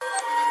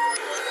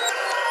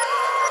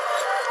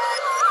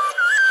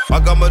I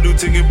got my new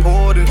thing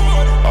imported.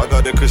 I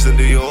got the Christian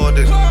Dior.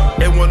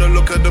 They wanna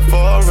look at the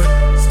foreign.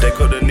 They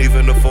couldn't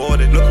even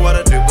afford it. Look what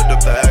I did with the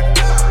bag.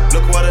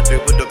 Look what I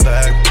did with the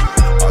bag.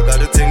 I got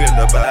a thing in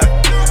the back,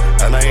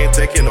 and I ain't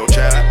taking no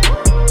chat.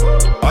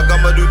 I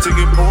got my new thing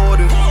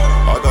imported.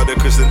 I got the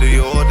Christian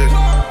Dior.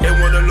 They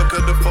wanna look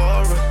at the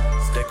foreign.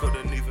 They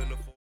couldn't even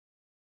afford.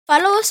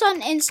 Follow us on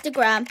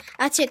Instagram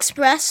at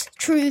Express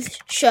Truth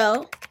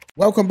Show.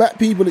 Welcome back,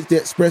 people. It's the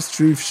Express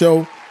Truth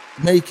Show,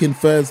 making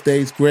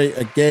Thursdays great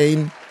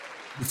again.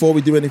 Before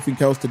we do anything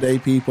else today,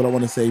 people, I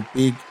want to say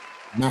big,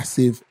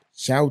 massive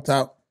shout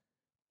out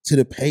to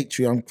the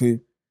Patreon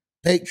crew.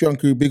 Patreon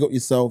crew, big up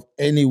yourself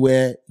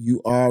anywhere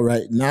you are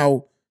right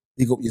now.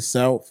 Big up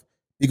yourself.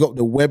 Big up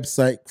the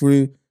website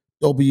crew,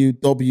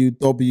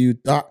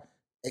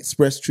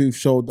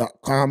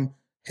 www.expresstruthshow.com.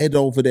 Head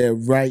over there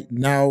right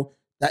now.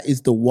 That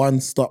is the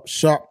one-stop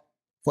shop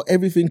for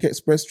everything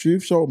Express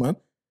Truth Show, man.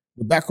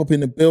 We're back up in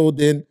the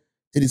building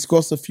to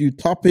discuss a few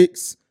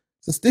topics.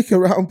 So stick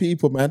around,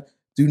 people, man.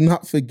 Do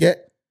not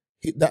forget,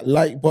 hit that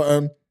like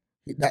button,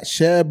 hit that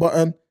share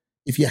button.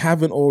 If you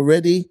haven't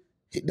already,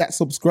 hit that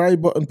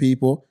subscribe button,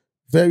 people.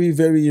 Very,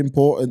 very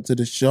important to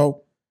the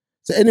show.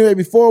 So anyway,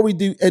 before we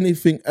do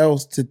anything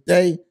else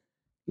today,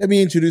 let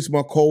me introduce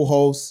my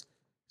co-host,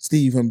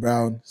 Stephen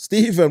Brown.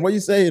 Stephen, what are you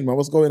saying, man?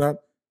 What's going on?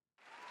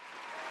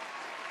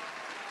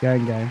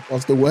 Gang.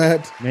 What's the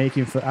word?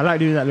 I like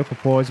doing that little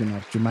pause, you know,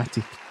 it's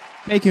dramatic.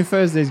 Making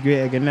Thursdays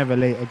great again, never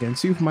late again.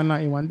 Superman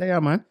 91 day,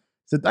 man.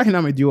 It's a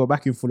dynamic duo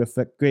back in full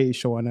effect.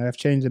 Greatest show on earth.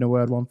 Changing the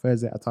world one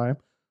Thursday at a time.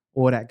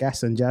 All that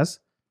gas and jazz.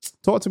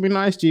 Talk to me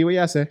nice, G. What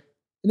you say?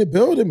 In the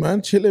building,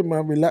 man. Chilling,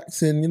 man.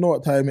 Relaxing. You know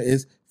what time it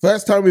is.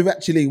 First time we've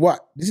actually,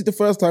 this is the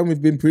first time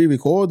we've been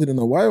pre-recorded in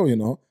a while, you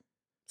know.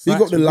 So you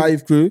got the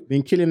live crew.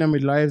 Been killing them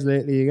with lives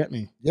lately, you get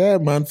me? Yeah,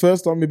 man.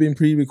 First time we've been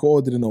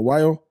pre-recorded in a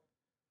while.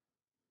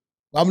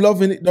 I'm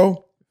loving it,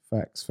 though.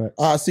 Facts.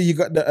 I see you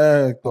got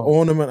the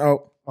ornament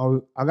out.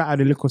 Oh, I got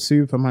the little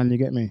Superman, you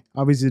get me?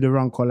 Obviously the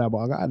wrong colour, but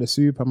I got the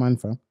Superman,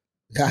 fam.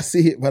 Yeah, I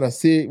see it, but I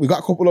see it. We got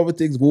a couple other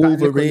things.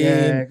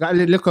 Wolverine. Got a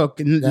little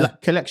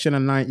collection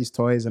of 90s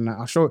toys and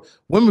that.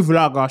 When we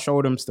vlog, I'll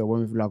show them still.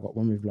 When we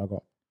vlog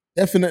up.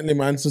 Definitely,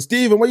 man. So,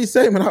 Stephen, what you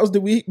saying, man? How's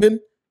the week been?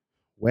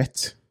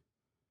 Wet.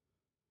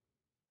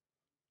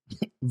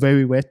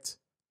 Very wet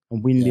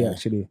and windy,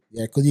 actually.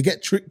 Yeah, because you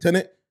get tricked in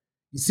it.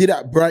 You see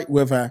that bright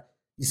weather.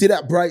 You see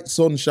that bright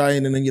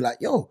sunshine, and then you're like,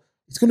 yo,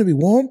 it's going to be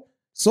warm.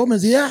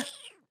 Summer's here.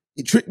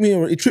 It tricked me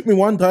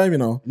one time, you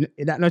know.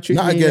 That not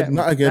tricked me yet.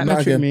 Not again. No,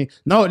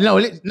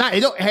 it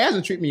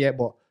hasn't tricked me yet,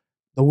 but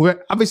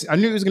obviously I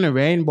knew it was going to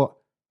rain, but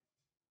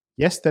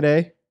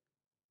yesterday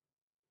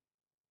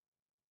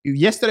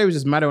was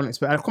just mad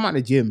unexpected. I come out of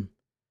the gym.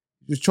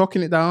 It was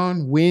chalking it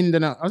down, wind,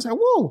 and I was like,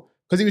 whoa.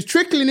 Because it was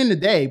trickling in the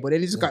day, but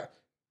then it just got,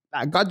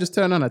 like, God just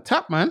turned on a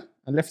tap, man,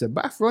 and left the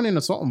bath running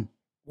or something.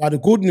 Well, the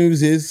good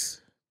news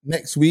is,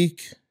 next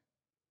week,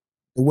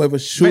 the weather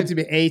should... meant to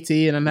be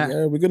 18 and that.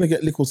 Yeah, we're going to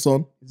get little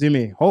sun. See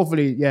me?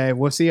 Hopefully, yeah,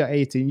 we'll see at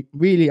 18.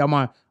 Really, I'm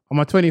a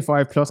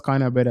 25 plus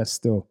kind of better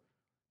still.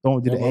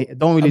 Don't do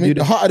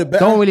the hotter the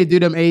better. Don't really do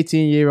them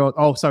 18-year-olds.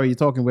 Oh, sorry, you're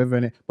talking weather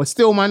in it. But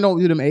still, man, don't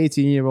do them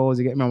 18-year-olds.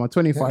 You get me? I'm a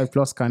 25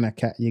 plus kind of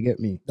cat. You get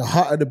me? The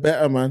hotter the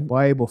better, man.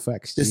 Bible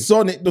facts. The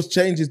sun, it just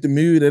changes the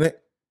mood, innit?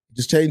 It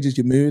just changes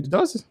your mood. It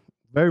does.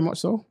 Very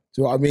much so.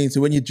 So what I mean?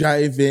 So when you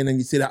drive in and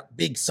you see that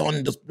big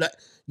sun, just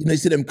you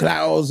see them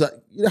clouds,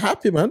 you're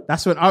happy, man.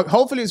 That's when,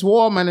 hopefully it's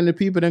warm, man, and the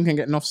people then can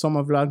get enough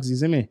summer vlogs, you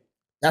see me?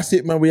 That's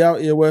it, man. We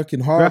out here working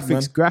hard,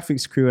 man.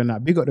 Graphics crew and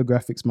that. Big up the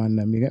graphics, man,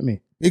 them, you get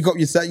me? Big up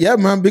yourself. Yeah,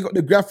 man, big up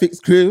the graphics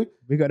crew.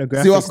 Big up the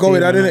graphics. See what's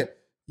going on, innit?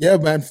 Yeah,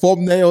 man,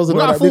 thumbnails and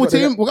all that. We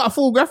got a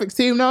full graphics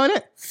team now,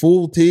 innit?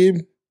 Full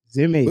team.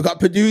 See me? We got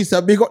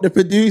producer. Big up the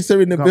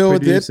producer in the building.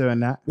 Producer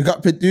and that. We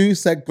got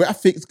producer,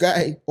 graphics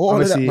guy,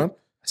 all of that, man.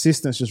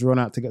 Assistants just run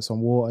out to get some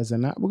waters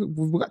and that.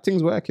 We got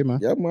things working, man.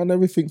 Yeah, man,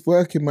 everything's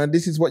working, man.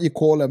 This is what you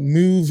call a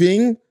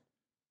moving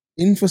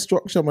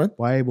infrastructure, man.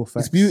 Bible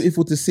facts. It's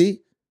beautiful to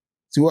see.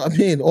 See what I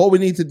mean? All we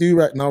need to do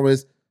right now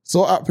is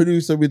sort out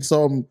producer with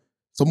some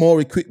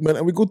more equipment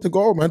and we're good to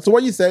go, man. So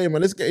what are you saying,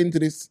 man? Let's get into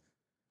this.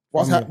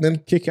 What's happening?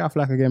 Kick it off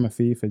like a game of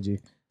FIFA, G.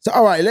 So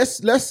all right,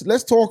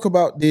 let's talk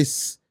about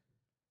this.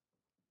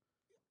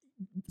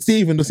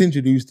 Stephen, just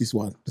introduce this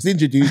one.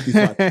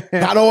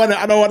 I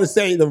don't want to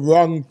say the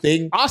wrong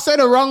thing. I said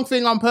the wrong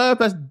thing on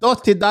purpose.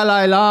 Dirty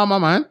Dalai Lama,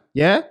 man.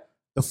 Yeah?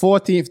 The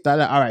 14th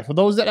Dalai. All right, for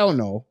those that don't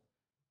know,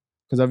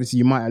 because obviously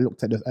you might have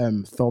looked at the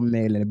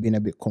thumbnail and been a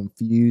bit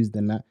confused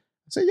and that.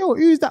 So, yo,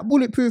 who's that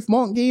bulletproof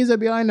monk geezer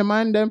behind the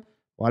man, them?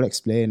 Well, I'll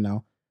explain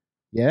now.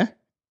 Yeah?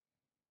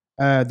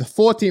 The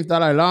 14th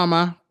Dalai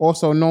Lama,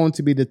 also known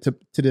to be to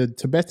the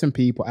Tibetan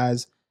people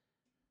as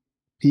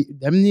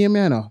them name,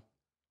 you know.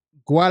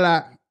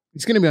 Gwala,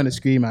 it's going to be on the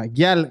screen, man.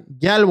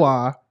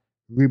 Gyalwa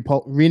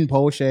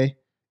Rinpoche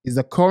is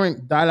the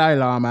current Dalai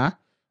Lama,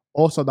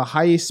 also the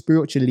highest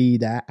spiritual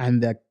leader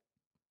and the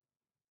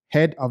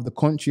head of the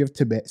country of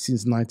Tibet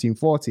since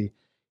 1940.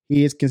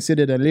 He is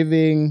considered a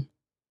living,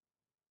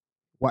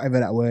 whatever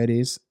that word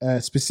is,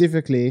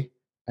 specifically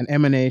an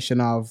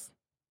emanation of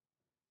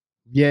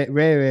Yeah,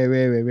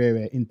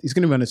 rare. It's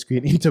gonna be on the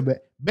screen.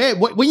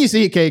 When you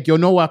see it, Cake, you'll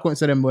know why I couldn't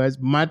say them words.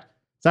 Mad.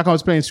 It's like I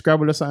was playing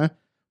Scrabble or something.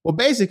 But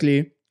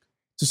basically,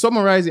 to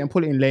summarize it and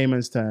put it in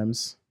layman's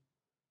terms,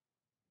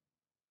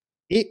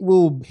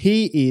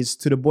 he is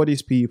to the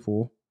Buddhist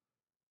people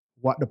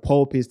what the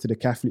Pope is to the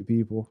Catholic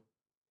people.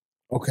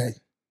 Okay.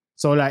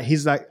 So like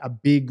he's like a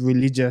big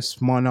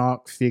religious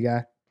monarch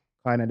figure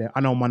kind of there.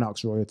 I know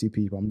monarchs royalty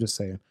people. I'm just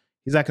saying.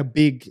 He's like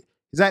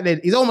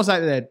he's almost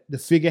like the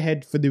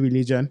figurehead for the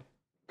religion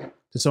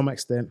to some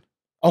extent.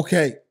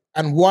 Okay.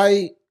 And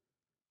why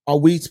are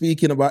we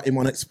speaking about him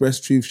on Express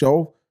Truth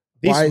Show?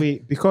 This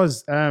week,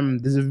 because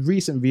there's a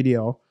recent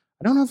video.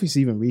 I don't know if it's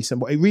even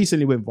recent, but it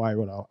recently went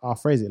viral. I'll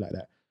phrase it like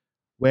that.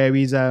 Where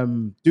he's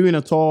doing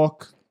a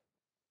talk,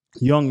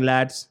 young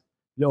lad,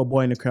 little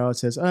boy in the crowd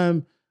says,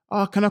 can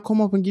I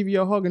come up and give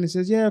you a hug? And he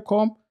says, yeah,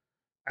 come.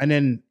 And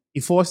then he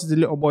forces the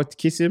little boy to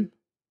kiss him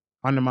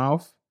on the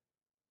mouth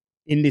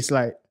in this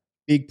like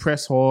big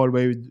press hall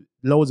where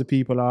loads of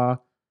people are,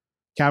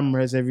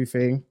 cameras,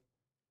 everything.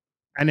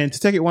 And then to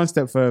take it one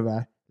step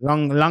further,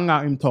 long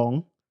out him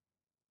tongue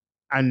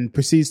and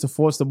proceeds to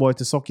force the boy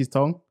to suck his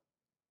tongue.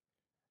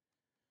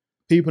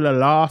 People are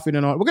laughing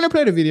and all. We're going to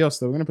play the video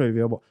still. But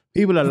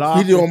people are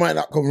laughing. Video might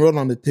not come run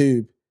on the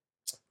tube.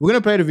 We're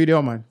going to play the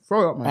video, man.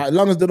 Throw it up, man. As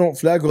long as they don't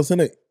flag us,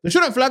 innit? They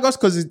shouldn't flag us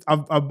because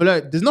I've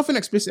blurred. There's nothing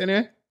explicit in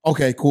here.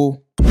 Okay,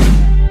 cool.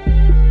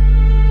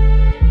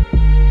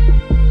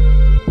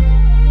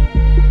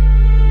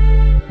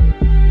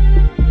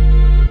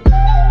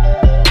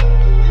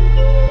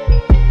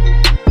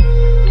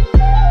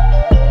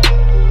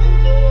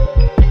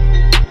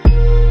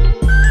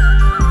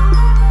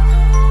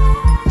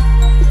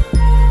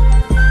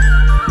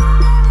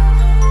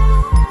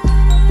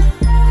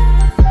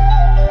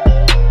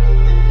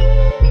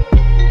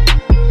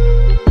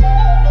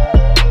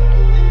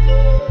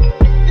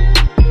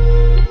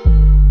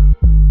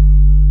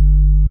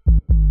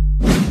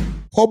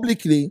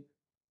 Publicly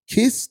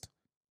kissed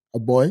a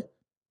boy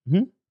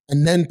and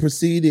then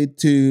proceeded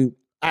to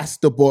ask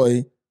the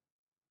boy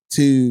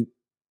to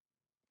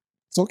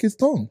suck his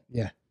tongue.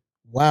 Yeah.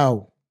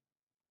 Wow.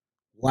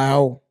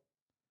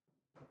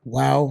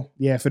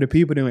 Yeah, for the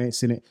people who ain't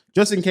seen it.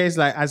 Just in case,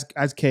 like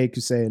as Cake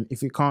was saying,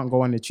 if you can't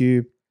go on the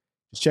tube,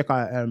 just check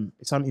out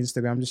it's on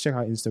Instagram. Just check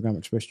out Instagram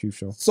Express Truth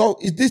Show. So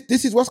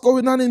this is what's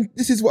going on in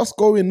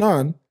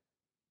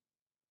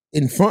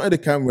front of the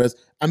cameras.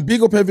 And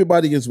big up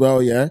everybody as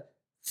well, yeah.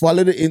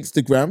 Follow the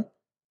Instagram.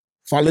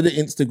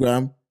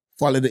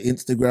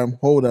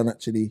 Hold on,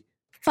 actually.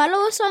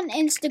 Follow us on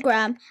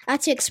Instagram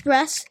at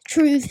Express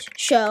Truth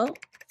Show.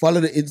 Follow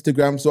the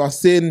Instagram. So I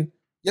seen,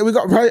 we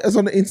got writers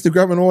on the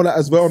Instagram and all that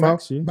as well now.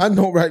 Man,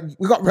 don't write.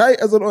 We got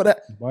writers and all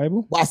that.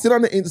 Bible. But I seen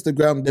on the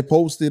Instagram, they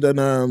posted a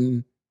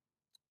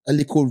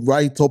little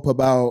write-up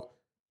about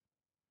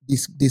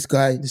this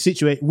guy. The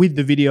situation with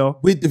the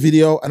video.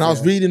 And I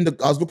was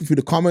looking through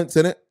the comments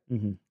in it.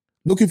 Mm-hmm.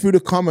 Looking through the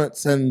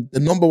comments, and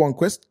the number one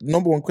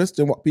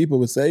question what people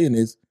were saying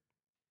is,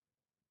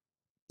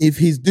 if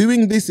he's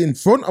doing this in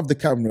front of the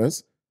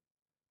cameras,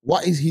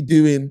 what is he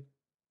doing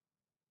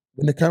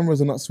when the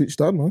cameras are not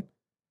switched on, man?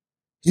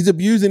 He's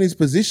abusing his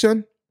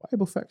position.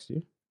 Bible facts,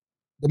 you.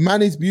 The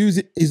man is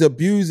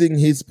abusing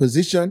his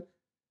position.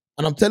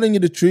 And I'm telling you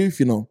the truth,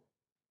 you know.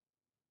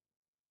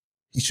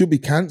 He should be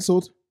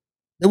cancelled.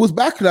 There was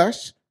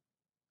backlash,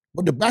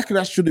 but the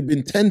backlash should have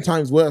been 10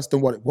 times worse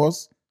than what it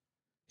was.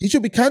 He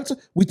should be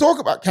cancelled. We talk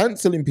about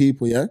cancelling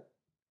people, yeah?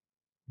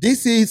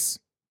 This is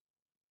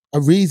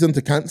a reason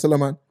to cancel a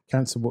man.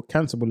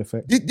 Cancelable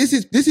effect. This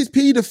is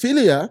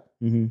paedophilia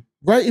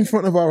right in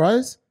front of our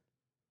eyes.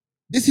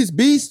 This is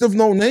beast of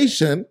no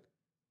nation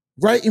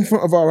right in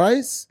front of our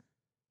eyes.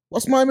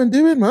 What's my man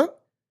doing, man?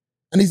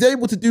 And he's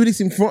able to do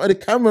this in front of the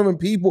camera and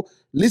people.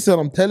 Listen,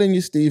 I'm telling you,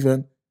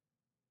 Stephen,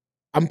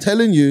 I'm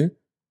telling you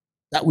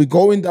that we're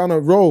going down a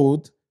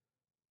road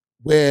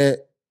where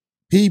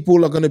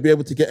people are going to be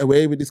able to get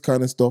away with this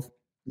kind of stuff.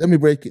 Let me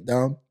break it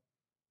down.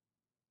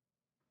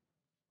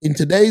 In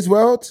today's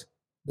world,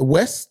 the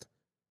West,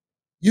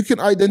 you can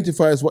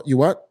identify as what you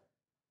want.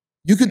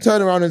 You can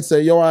turn around and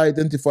say, I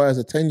identify as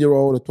a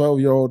 10-year-old, a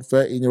 12-year-old,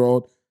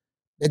 13-year-old.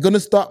 They're going to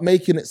start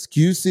making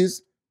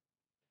excuses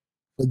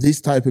for this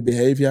type of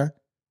behavior.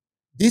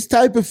 This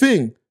type of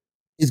thing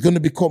is going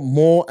to become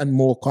more and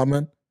more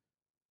common.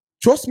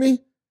 Trust me,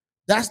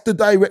 that's the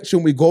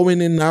direction we're going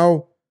in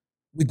now.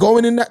 We're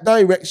going in that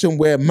direction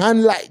where a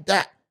man like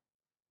that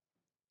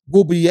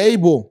will be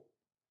able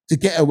to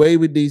get away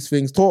with these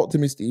things. Talk to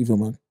me, Stephen,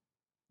 man.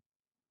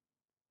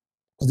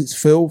 Because it's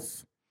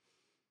filth.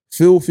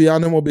 Filthy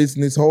animal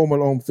business, Home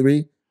Alone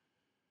 3.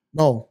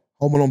 No,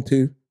 Home Alone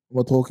 2. I'm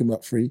not talking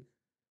about 3.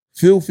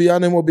 Filthy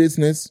animal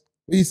business.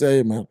 What are you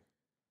saying, man?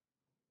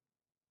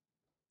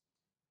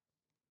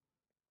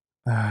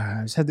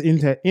 I just had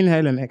to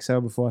inhale and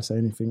exhale before I say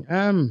anything.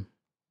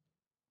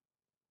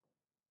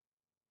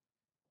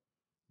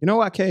 You know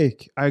what,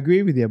 Cake? I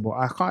agree with you, but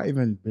I can't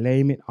even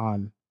blame it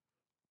on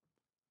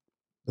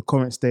the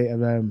current state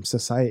of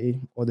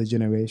society or the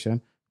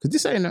generation. Because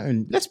this ain't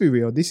nothing, let's be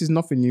real, this is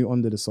nothing new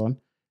under the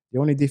sun. The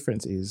only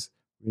difference is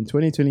we're in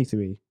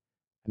 2023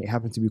 and it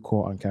happened to be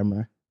caught on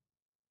camera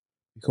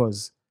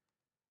because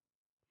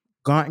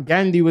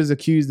Gandhi was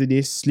accused of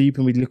this,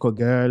 sleeping with little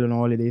girl and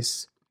all of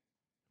this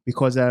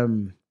because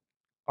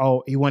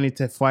he wanted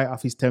to fight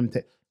off his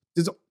tempter.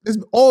 There's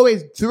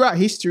always, throughout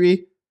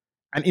history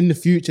and in the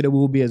future, there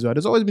will be as well.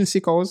 There's always been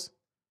sickos.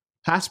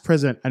 Past,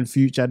 present, and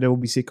future, there will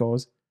be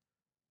sickos.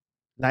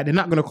 Like, they're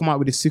not going to come out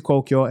with a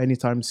sicko cure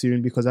anytime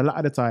soon because a lot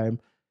of the time,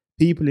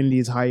 people in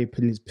these high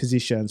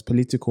positions,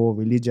 political,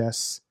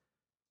 religious,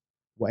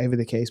 whatever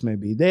the case may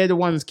be, they're the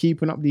ones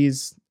keeping up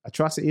these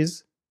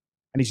atrocities,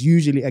 and it's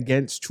usually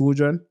against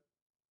children.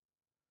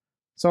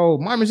 So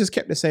my man just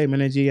kept the same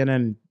energy. And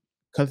then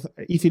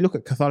if you look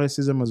at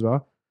Catholicism as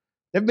well,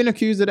 they've been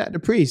accused of that. The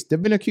priests,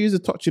 they've been accused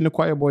of touching the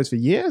choir boys for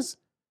years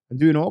and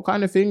doing all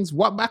kind of things.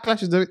 What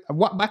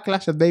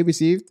backlash have they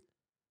received?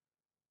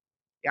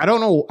 I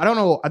don't know. I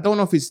don't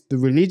know if it's the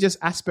religious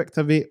aspect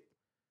of it,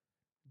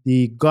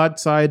 the God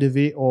side of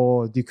it,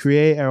 or the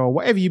creator, or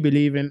whatever you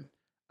believe in.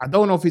 I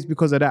don't know if it's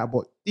because of that,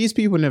 but these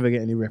people never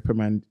get any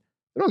reprimand.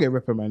 They don't get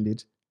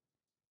reprimanded.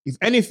 If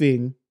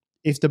anything,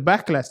 if the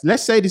backlash,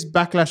 let's say this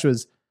backlash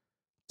was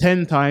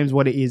 10 times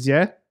what it is,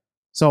 yeah?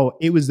 So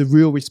it was the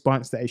real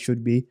response that it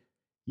should be.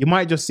 You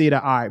might just say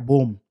that, all right,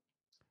 boom,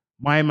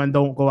 my man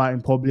don't go out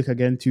in public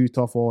again too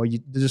tough, or they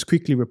just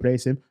quickly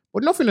replace him.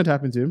 But nothing had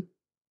happened to him.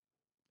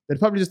 They'd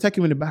probably just take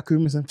him in the back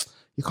room and say,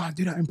 you can't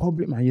do that in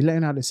public, man. You're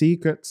letting out the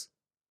secrets.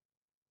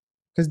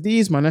 Because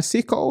these, man, are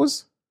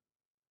sickos.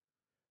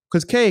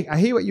 Because, Cake, I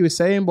hear what you were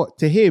saying, but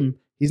to him,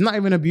 he's not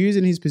even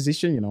abusing his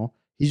position, you know.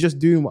 He's just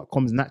doing what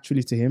comes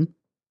naturally to him.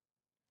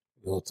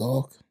 Real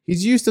talk.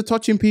 He's used to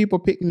touching people,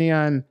 picking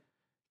and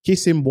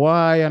kissing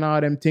boy and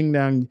all them things,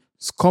 and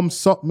come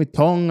suck me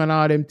tongue and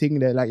all them things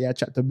that, like, yeah,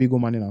 chat to big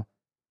woman, you know.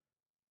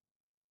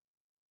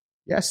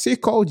 Yeah,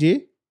 sicko,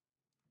 G.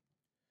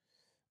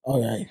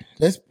 All right,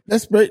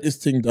 let's break this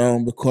thing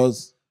down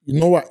because you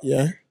know what,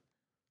 yeah?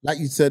 Like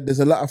you said, there's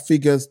a lot of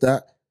figures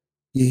that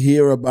you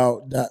hear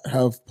about that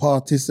have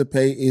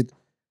participated.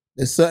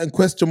 There's certain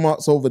question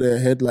marks over their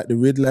head, like the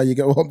Riddler, you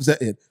get what I'm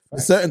saying?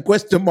 There's certain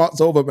question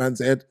marks over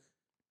man's head.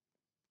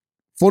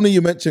 Funny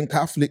you mentioned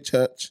Catholic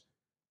Church,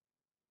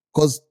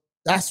 because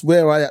that's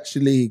where I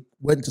actually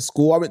went to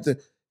school. I went to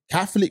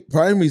Catholic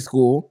primary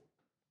school,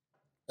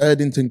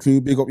 Erdington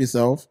Crew, big up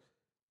yourself.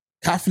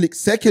 Catholic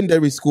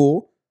secondary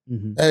school,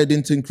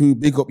 Erdington Crew,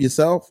 big up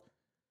yourself.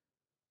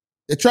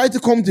 They tried to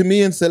come to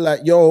me and say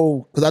like,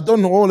 yo, because I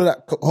don't know all of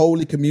that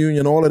Holy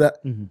Communion, all of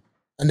that. And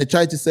they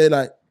tried to say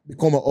like,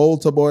 become an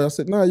altar boy. I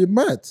said, nah, you're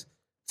mad.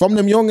 From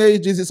them young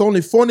ages, it's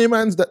only funny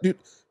mans that do.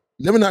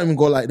 Let me not even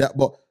go like that.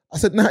 But I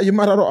said, nah, you're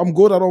mad. I'm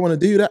good. I don't want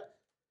to do that.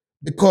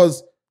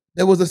 Because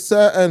there was a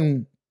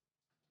certain,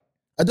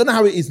 I don't know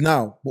how it is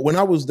now, but when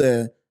I was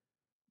there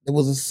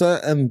was a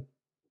certain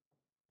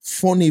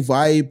funny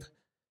vibe.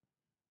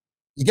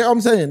 You get what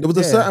I'm saying? There was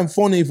a certain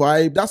funny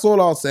vibe. That's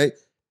all I'll say.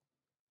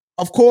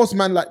 Of course,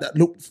 man like that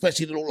look,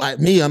 especially look like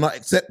me, are not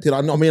accepted.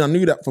 I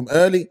knew that from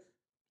early.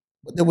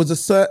 But there was a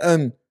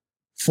certain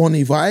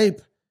funny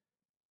vibe.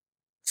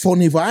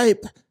 Funny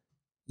vibe.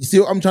 You see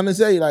what I'm trying to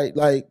say?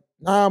 Like,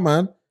 nah,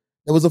 man.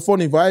 There was a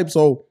funny vibe.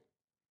 So,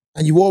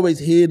 and you always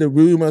hear the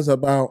rumors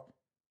about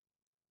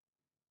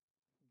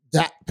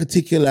that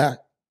particular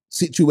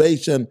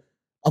situation.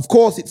 Of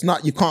course, it's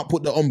not, you can't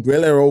put the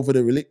umbrella over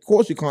the religion. Of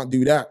course, you can't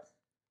do that.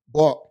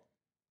 But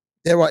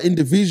there are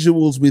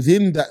individuals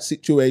within that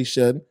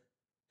situation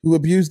who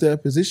abuse their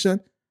position.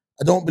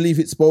 I don't believe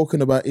it's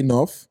spoken about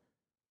enough.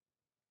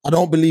 I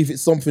don't believe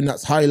it's something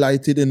that's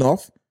highlighted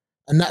enough.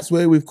 And that's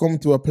where we've come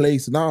to a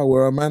place now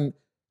where a man,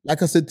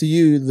 like I said to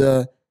you,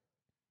 the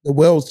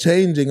world's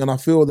changing, and I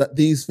feel that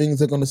these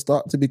things are going to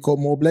start to become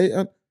more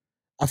blatant.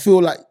 I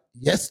feel like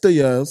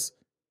yesteryears,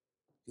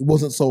 it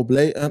wasn't so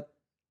blatant.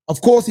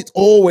 Of course, it's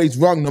always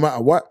wrong no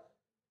matter what.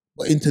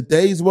 But in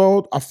today's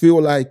world, I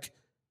feel like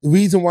the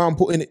reason why I'm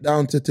putting it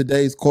down to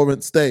today's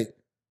current state,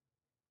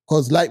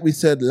 because like we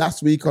said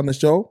last week on the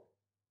show,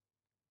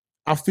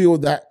 I feel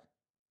that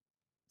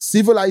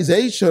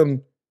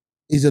civilization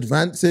is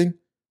advancing,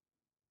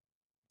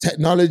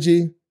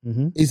 technology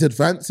is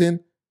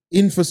advancing,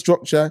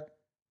 infrastructure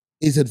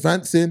is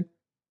advancing,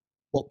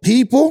 but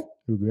people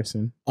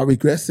are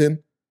regressing.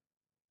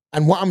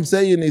 And what I'm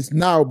saying is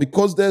now,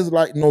 because there's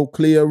like no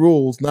clear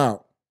rules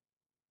now,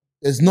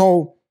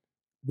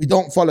 we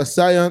don't follow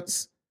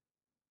science,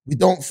 we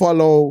don't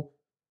follow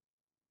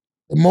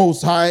the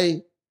Most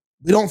High,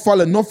 we don't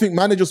follow nothing.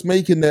 Man are just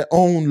making their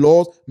own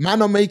laws.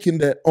 Man are making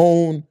their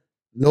own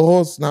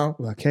laws now.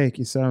 Well, Cake,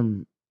 it's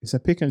a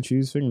pick and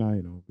choose thing now,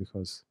 you know,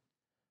 because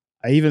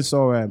I even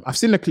saw, I've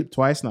seen the clip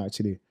twice now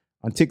actually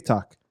on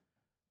TikTok,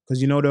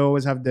 because you know they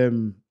always have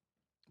them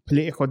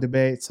political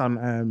debates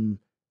on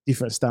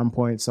different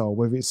standpoints, or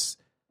whether it's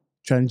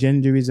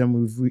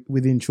transgenderism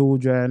within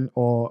children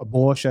or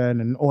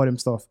abortion and all them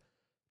stuff.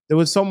 There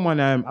was someone,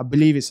 I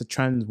believe it's a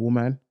trans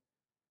woman.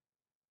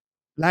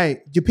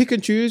 Like, you pick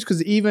and choose,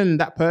 because even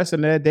that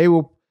person there, they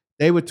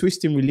were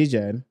twisting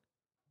religion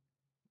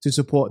to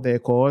support their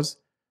cause.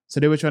 So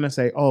they were trying to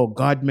say, oh,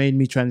 God made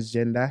me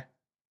transgender.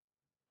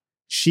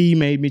 She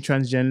made me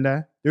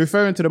transgender. They're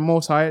referring to the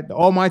Most High, the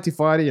Almighty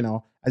Father, you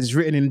know, as it's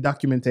written in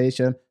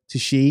documentation, to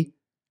she.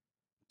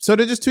 So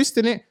they're just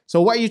twisting it.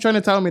 So what are you trying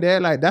to tell me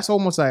there? Like, that's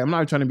almost like, I'm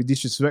not trying to be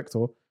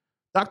disrespectful.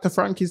 Dr.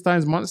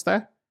 Frankenstein's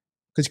monster,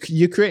 because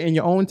you're creating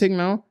your own thing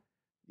now.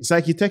 It's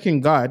like you're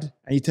taking God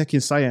and you're taking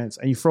science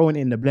and you're throwing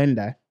it in the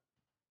blender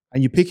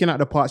and you're picking out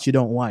the parts you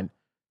don't want.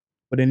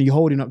 But then you're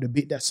holding up the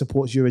bit that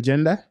supports your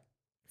agenda.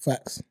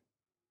 Facts.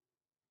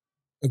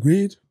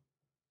 Agreed.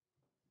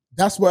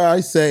 That's where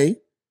I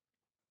say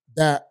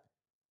that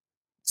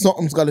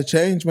something's got to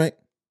change, mate.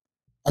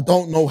 I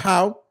don't know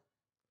how.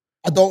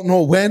 I don't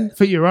know when. I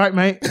think you're right,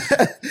 mate. I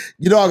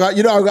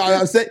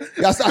say,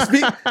 I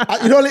speak,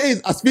 you know what it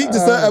is? I speak to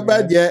certain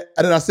men, yeah,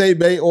 and then I say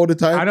mate all the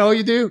time. I know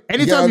you do.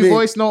 Anytime you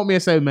voice note me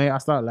and say mate, I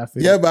start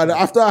laughing. Yeah, man.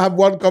 After I have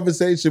one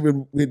conversation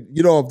with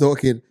you know I'm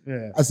talking,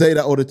 yeah. I say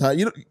that all the time.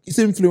 You know, it's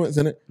influence,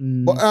 isn't it?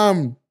 But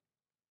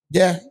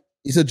yeah,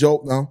 it's a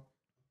joke now.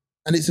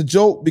 And it's a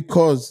joke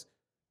because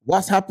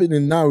what's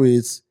happening now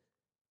is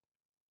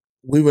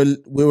we're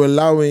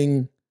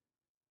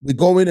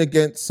going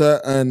against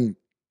certain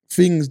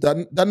things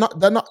that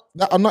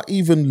are not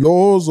even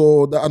laws,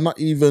 or that are not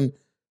even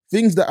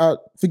things that are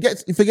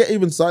forget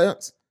even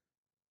science.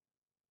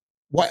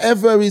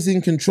 Whatever is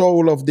in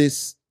control of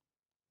this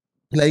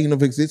plane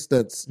of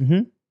existence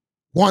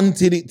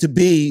wanted it to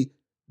be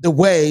the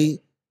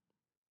way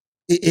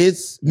it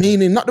is,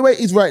 meaning not the way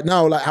it is right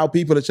now, like how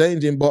people are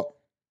changing, but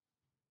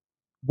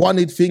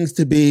wanted things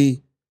to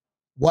be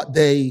what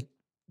they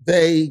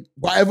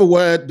whatever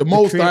word, the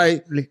Most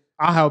High.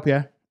 I'll help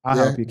you. I'll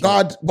help you.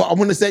 God, but I'm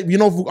gonna say, I'm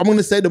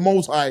gonna say the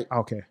Most High.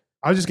 Okay.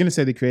 I was just gonna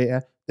say the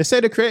Creator. They say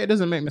the Creator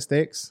doesn't make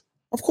mistakes.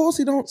 Of course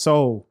he don't.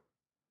 So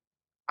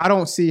I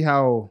don't see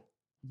how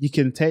you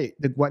can take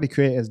what the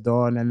Creator's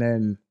done and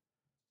then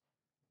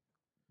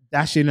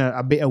dash in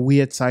a bit of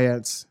weird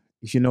science.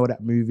 If you know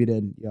that movie,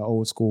 then you're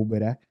old school,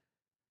 brother.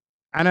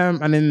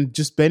 And then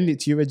just bend it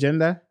to your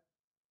agenda.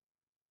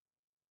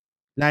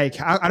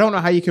 Like, I don't know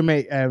how you can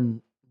make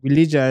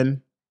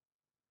religion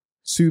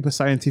super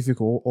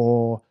scientific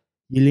or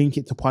you link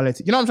it to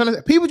politics. You know what I'm trying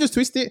to say? People just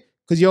twist it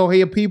because you'll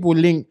hear people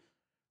link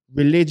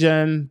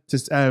religion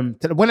to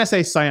when I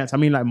say science, I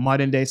mean like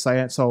modern day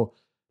science. So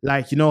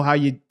like, you know how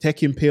you're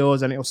taking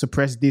pills and it'll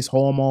suppress this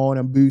hormone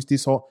and boost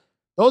this hormone.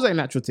 Those ain't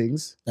natural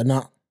things. They're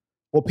not.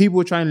 Or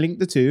people try and link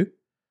the two.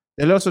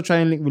 They'll also try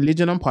and link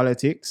religion and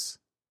politics.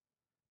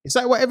 It's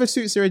like whatever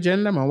suits their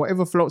agenda, man.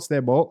 Whatever floats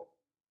their boat.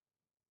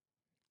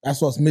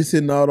 That's what's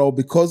missing now, though,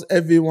 because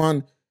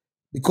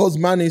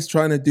man is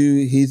trying to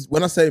do his.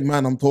 When I say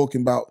man, I'm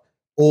talking about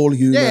all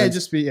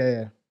humans.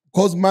 Yeah.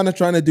 Because man are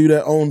trying to do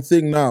their own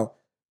thing now.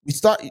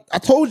 I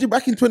told you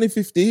back in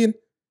 2015.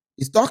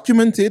 It's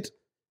documented.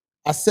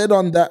 I said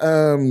on that.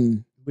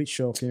 Which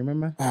show? Can you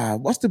remember?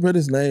 What's the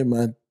brother's name,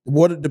 man?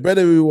 The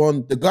brother who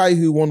won, the guy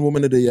who won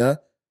Woman of the Year.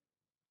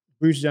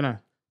 Bruce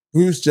Jenner.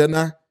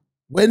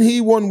 When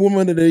he won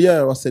Woman of the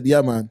Year, I said,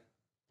 yeah, man,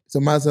 it's a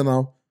mazza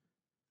now.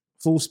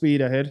 Full speed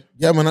ahead.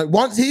 Yeah, man.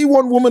 Once he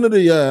won Woman of the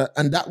Year,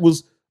 and that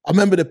was, I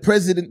remember the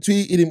president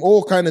tweeted him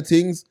all kind of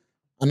things,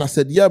 and I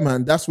said, yeah,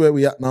 man, that's where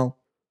we at now.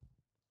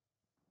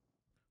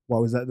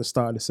 What was that, the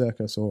start of the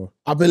circus, or?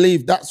 I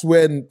believe that's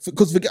when,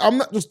 because I'm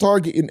not just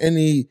targeting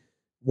any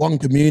one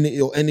community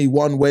or any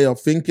one way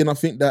of thinking. I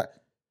think that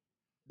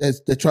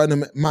they're trying to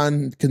make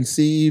man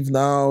conceive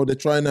now. They're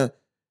trying to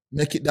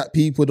make it that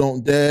people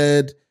don't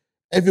dead.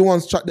 They're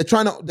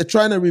trying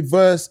to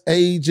reverse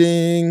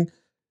aging.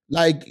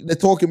 Like they're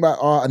talking about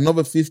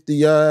another 50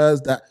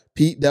 years that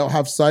they'll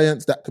have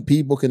science that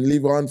people can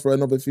live on for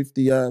another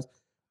 50 years.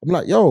 I'm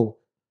like, yo,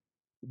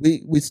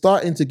 we're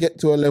starting to get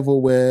to a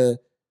level where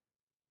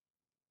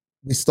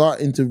we're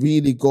starting to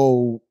really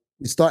go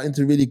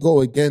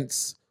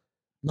against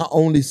not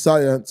only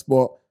science,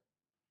 but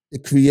the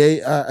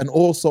creator and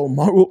also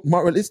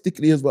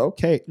moralistically as well.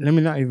 Okay, let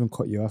me not even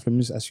cut you off. Let me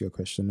just ask you a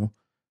question though.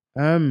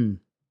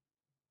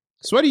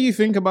 So what do you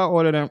think about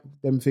all of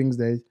them things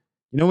there?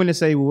 You know when they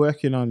say we're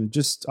working on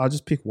I'll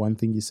just pick one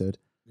thing you said.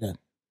 Yeah.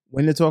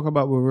 When they talk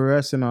about we're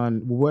working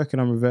on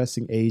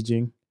reversing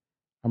aging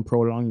and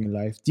prolonging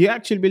life. Do you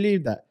actually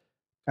believe that?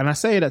 And I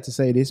say that to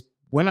say this.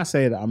 When I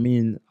say that, I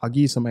mean, I'll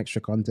give you some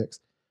extra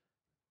context.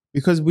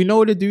 Because we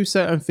know they do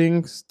certain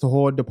things to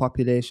hoard the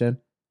population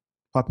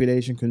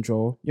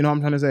control. You know what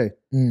I'm trying to say?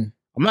 I'm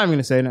not even going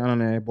to say that on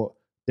there, but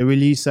they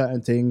release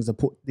certain things, they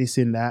put this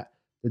in that,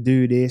 they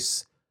do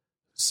this.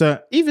 So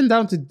even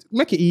down to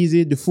make it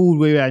easy, the food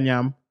where we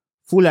yam,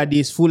 full of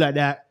this, full of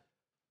that,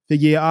 to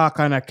get all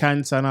kind of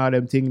cancer and all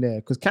them thing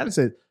there.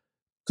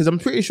 Because I'm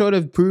pretty sure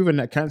they've proven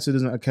that cancer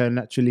doesn't occur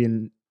naturally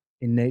in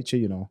nature,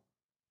 you know.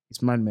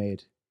 It's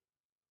man-made.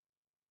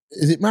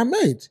 Is it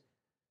man-made?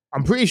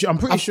 I'm pretty sure.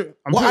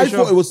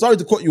 Thought it was, sorry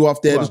to cut you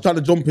off there, just trying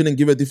to jump in and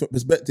give a different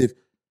perspective.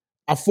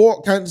 I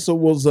thought cancer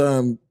was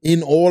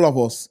in all of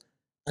us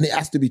and it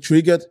has to be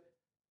triggered.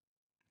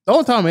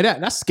 Don't tell me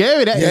that. That's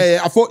scary.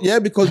 Yeah, I thought,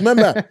 because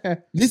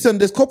remember, listen,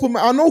 there's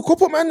I know a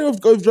couple men who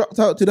have dropped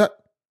out to that.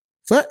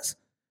 Facts.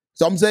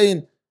 So I'm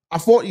saying, I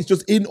thought it's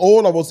just in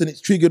all of us and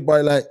it's triggered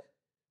by like,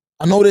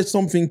 I know there's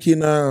something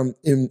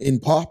in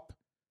pop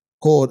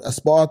called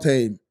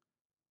aspartame.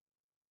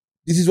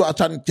 This is what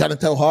I'm trying to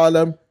tell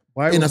Harlem.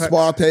 In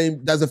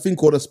aspartame, there's a thing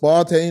called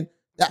aspartame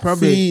that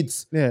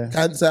feeds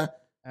cancer.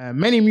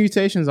 Many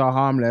mutations are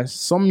harmless.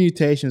 Some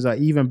mutations are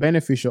even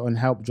beneficial and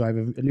help drive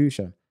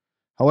evolution.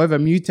 However,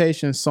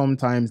 mutations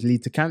sometimes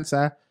lead to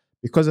cancer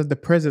because of the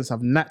presence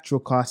of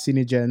natural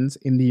carcinogens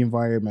in the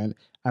environment,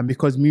 and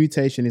because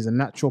mutation is a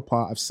natural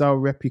part of cell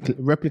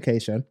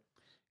replication.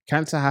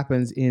 Cancer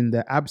happens in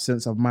the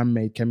absence of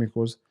man-made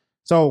chemicals.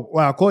 So,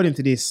 well, according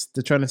to this,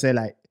 they're trying to say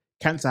like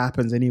cancer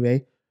happens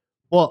anyway.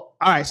 Well,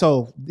 all right,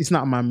 so it's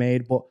not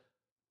man-made, but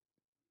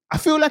I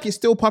feel like it's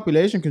still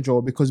population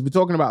control because we're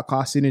talking about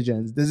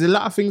carcinogens. There's a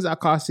lot of things that are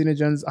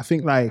carcinogens. I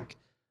think like,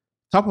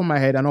 top of my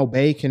head, I know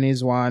bacon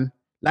is one.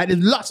 Like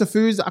there's lots of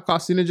foods that are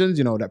carcinogens,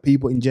 you know, that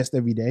people ingest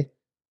every day.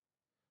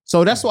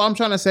 So that's what I'm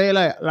trying to say.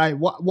 Like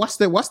what's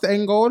the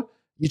end goal?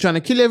 You're trying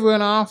to kill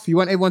everyone off. You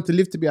want everyone to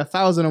live to be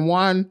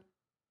 1,001.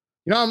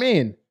 You know what I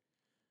mean?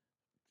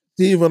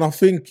 Stephen, I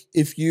think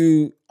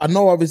I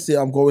know obviously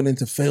I'm going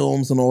into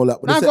films and all that,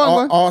 but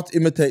art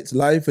imitates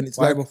life, and it's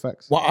Bible like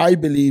facts. What I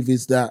believe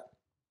is that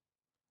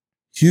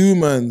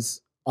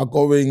humans are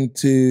going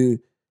to,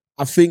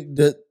 I think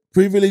that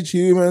privileged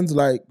humans,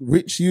 like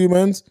rich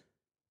humans,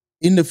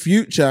 in the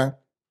future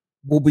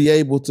will be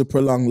able to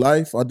prolong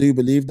life. I do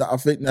believe that. I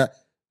think that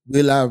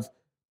we'll have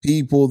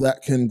people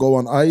that can go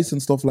on ice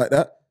and stuff like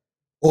that.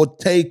 I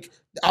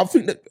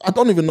think that, I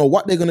don't even know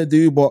what they're going to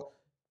do, but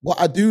what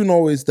I do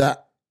know is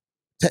that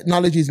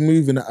technology is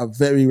moving at a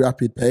very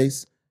rapid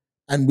pace,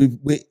 and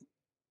with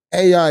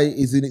AI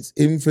is in its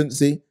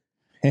infancy.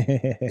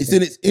 It's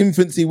in its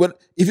infancy. Well,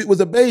 if it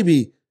was a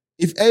baby,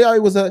 if AI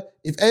was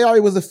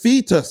a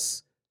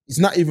fetus, it's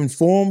not even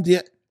formed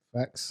yet.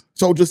 Facts.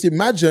 So just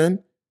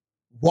imagine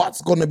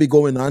what's going to be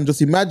going on.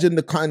 Just imagine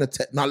the kind of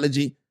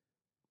technology.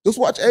 Just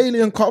watch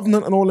Alien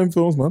Covenant and all them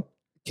films, man.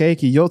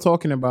 Keiki, you're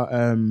talking about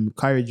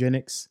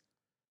cryogenics.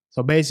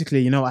 So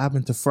basically, you know what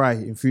happened to Fry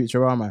in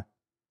Futurama?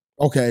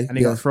 Okay. And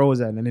he got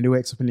frozen, and then he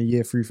wakes up in the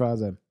year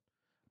 3000.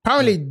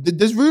 Apparently,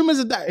 there's rumors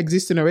of that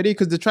existing already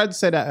because they tried to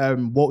say that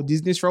Walt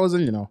Disney's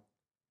frozen, you know.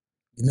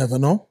 You never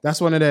know. That's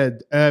one of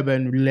the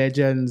urban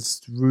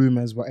legends,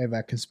 rumors,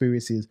 whatever,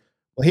 conspiracies.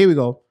 Well, here we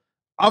go.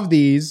 Of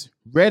these,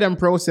 red and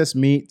processed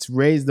meats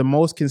raise the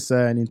most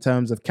concern in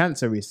terms of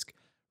cancer risk.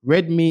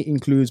 Red meat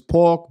includes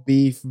pork,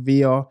 beef,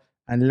 veal,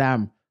 and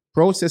lamb.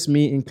 Processed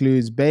meat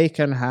includes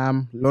bacon,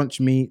 ham, lunch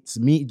meats,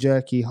 meat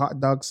jerky, hot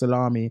dog,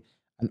 salami,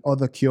 and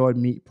other cured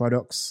meat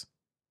products.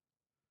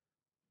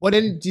 But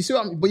then, do you see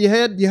what? But you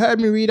heard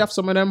me read off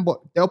some of them,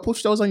 but they'll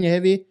push those on you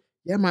heavy.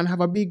 Yeah, man,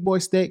 have a big boy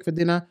steak for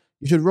dinner.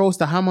 You should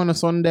roast a ham on a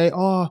Sunday.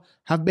 Oh,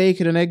 have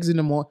bacon and eggs in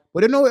the morning.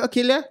 But they know it'll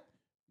kill you.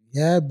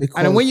 Yeah, because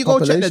and then when you go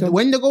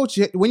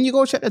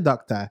check the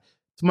doctor,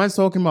 the man's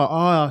talking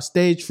about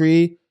stage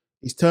 3,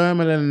 it's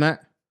terminal and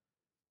that.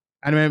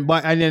 And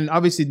then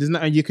obviously there's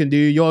nothing you can do.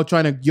 You're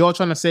trying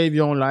to save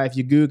your own life.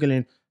 You're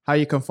Googling how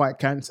you can fight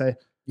cancer.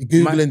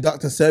 You're Googling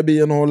Dr.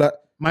 Sebi and all that.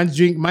 And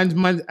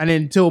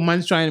then until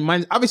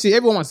obviously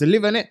everyone wants to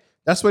live in it.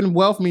 That's when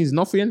wealth means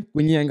nothing,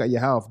 when you ain't got your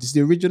health. This is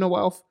the original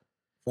wealth.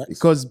 Right.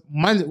 Because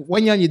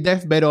when you're on your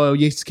deathbed or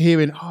you're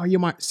hearing, you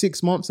might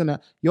 6 months and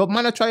that, your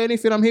man will try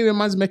anything. I'm hearing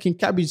man's making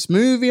cabbage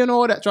smoothie and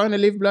all that, trying to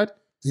live blood.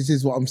 This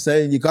is what I'm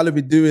saying. You gotta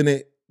be doing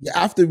it. You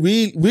have to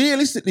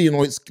realistically, you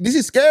know, this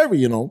is scary,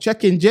 you know.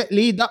 Checking Jet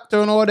Li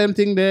doctor and all them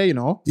thing there, you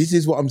know. This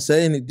is what I'm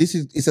saying.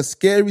 It's a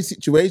scary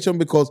situation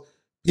because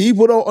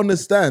people don't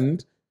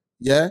understand,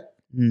 yeah.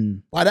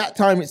 By that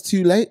time, it's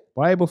too late.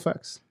 Bible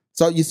facts.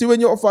 So you see when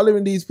you're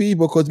following these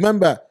people, because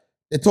remember,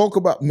 they talk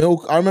about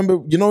milk. I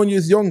remember, you know, when you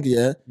was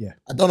younger, yeah.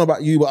 I don't know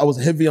about you, but I was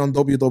heavy on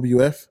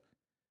WWF.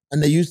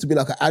 And there used to be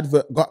like an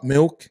advert, got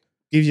milk.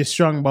 Gives you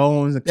strong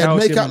bones. They'd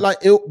make out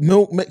like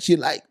milk makes you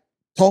like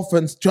tough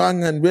and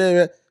strong and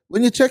rare.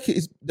 When you check it,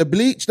 it's the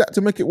bleach that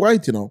to make it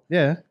white, you know.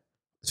 Yeah.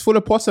 It's full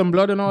of pus and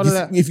blood and all of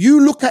that. If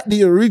you look at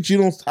the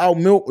originals, how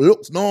milk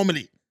looks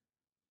normally,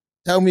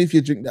 tell me if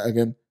you drink that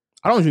again.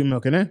 I don't drink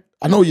milk, innit?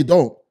 I know you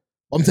don't.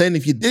 I'm saying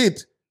if you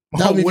did,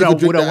 tell me if you could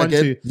drink that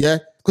again. Yeah.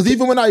 Because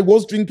even when I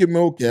was drinking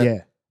milk,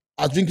 I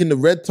was drinking the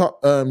red top,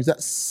 is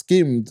that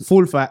skimmed?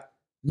 Full fat.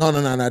 No.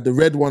 The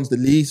red one's the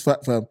least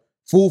fat, fam.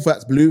 Full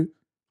fat's blue.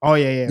 Oh,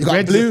 yeah. You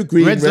got blue,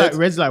 green, red.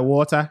 Red's like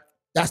water.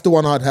 That's the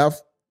one I'd have.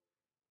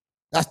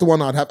 That's the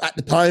one I'd have at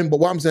the time. But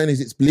what I'm saying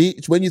is it's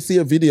bleach. When you see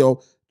a video,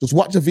 just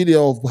watch a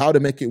video of how to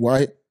make it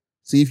white.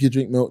 See if you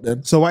drink milk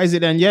then. So what is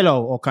it then?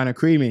 Yellow or kind of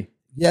creamy?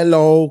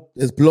 Yellow.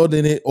 There's blood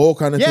in it. All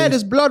kind of things. Yeah,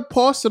 there's blood,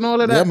 pus and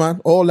all of that. Yeah, man.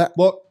 All that.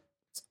 But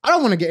I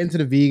don't want to get into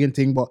the vegan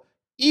thing, but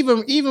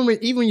even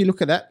when you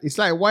look at that, it's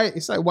like why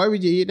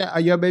would you eat that? Are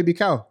you a baby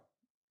cow?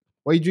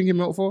 What are you drinking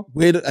milk for?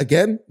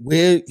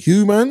 We're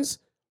humans.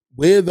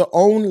 We're the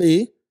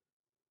only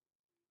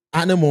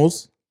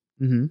animals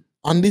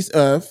on this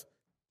earth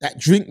that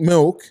drink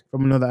milk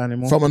from another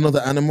animal.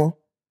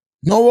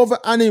 No other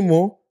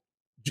animal,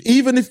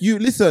 even if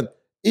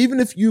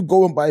you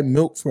go and buy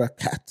milk for a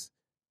cat,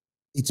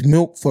 it's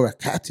milk for a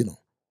cat, you know.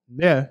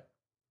 Yeah.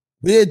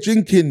 We're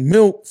drinking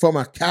milk from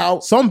a cow.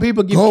 Some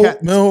people give Goat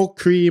cat milk.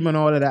 cream and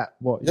all of that.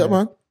 What? Yeah,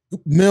 man.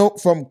 Milk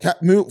from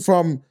cat, milk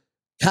from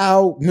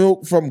cow,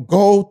 milk from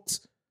goat.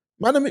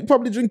 Man, I'm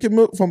probably drinking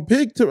milk from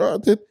pig.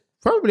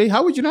 Probably.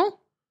 How would you know?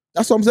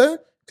 That's what I'm saying.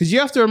 Because you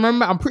have to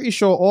remember, I'm pretty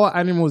sure all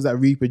animals that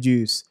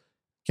reproduce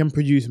can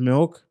produce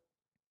milk.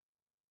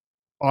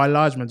 Or a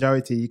large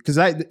majority. Because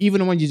even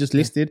the ones you just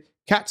listed,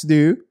 cats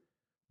do,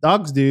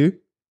 dogs do.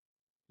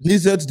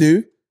 Lizards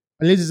do.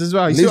 And lizards as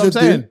well. You see what I'm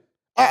saying?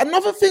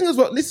 Another thing as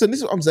well. Listen, this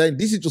is what I'm saying.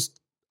 This is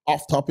just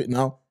off topic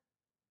now.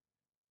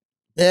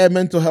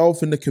 Mental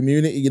health in the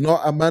community. You know,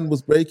 a man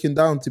was breaking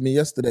down to me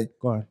yesterday.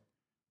 Go on.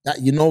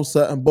 That, you know,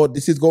 certain blood.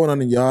 This is going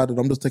on in the yard and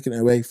I'm just taking it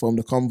away from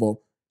the convo.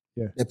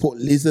 Yeah. They put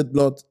lizard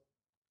blood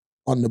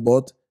on the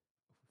bud.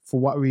 For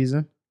what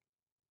reason?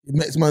 It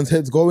makes man's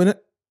heads go in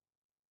it.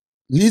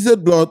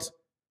 Lizard blood.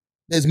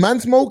 There's man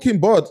smoking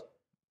bud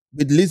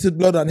with lizard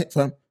blood on it,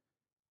 fam.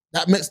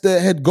 That makes their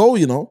head go,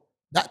 you know.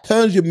 That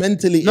turns you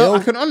mentally ill. No,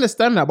 I can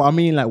understand that, but I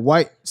mean, like,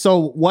 why?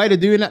 So why they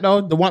doing that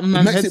though? The one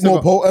man it makes it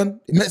more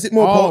potent. It makes it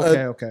more potent.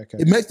 Okay.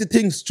 It makes the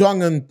thing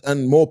strong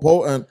and more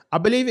potent. I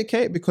believe it,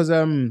 Kate, because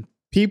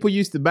people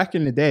used to back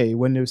in the day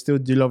when they were still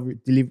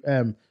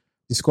discovering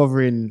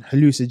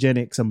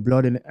hallucinogenics and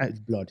blood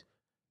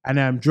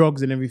and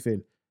drugs and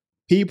everything.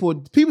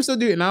 People still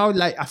do it now.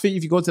 Like, I think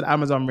if you go to the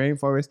Amazon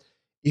rainforest,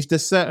 if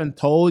there's certain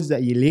toads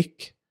that you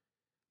lick,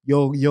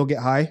 you'll get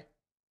high.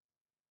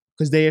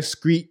 Because they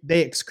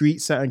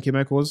excrete certain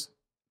chemicals.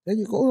 There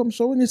you go. I'm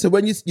showing you. So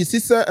when you see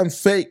certain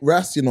fake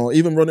rats, you know,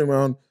 even running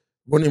around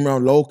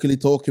locally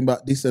talking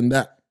about this and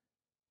that,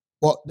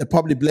 but they're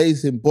probably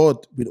blazing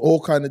bud with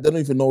all kind of. They don't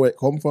even know where it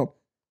come from.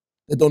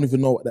 They don't even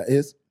know what that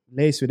is.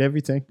 Laced with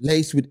everything.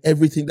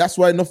 That's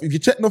why enough. If you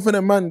check enough of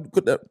them, man,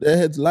 their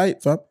heads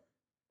light, fam.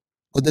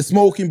 Because they're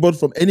smoking bud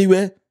from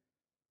anywhere.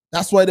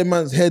 That's why the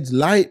man's head's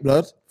light,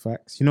 blood.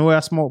 Facts. You know where I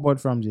smoke bud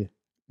from, G?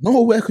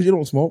 Nowhere, because you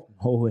don't smoke.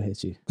 Nowhere,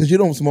 G. Because you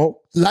don't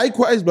smoke.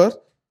 Likewise, blood.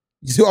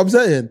 You see what I'm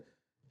saying?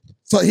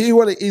 So here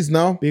what it is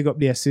now. Big up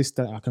the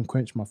assistant. I can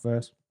quench my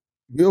thirst.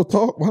 Real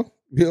talk, man.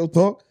 Real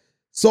talk.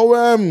 So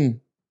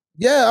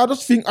yeah, I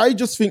just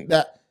think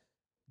that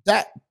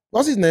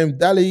what's his name?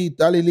 Dalai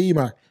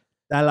Lama.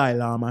 Dalai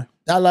Lama.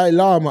 Dalai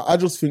Lama. I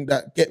just think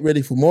that get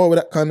ready for more of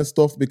that kind of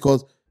stuff,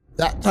 because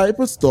that type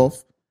of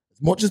stuff,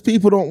 as much as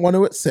people don't want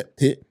to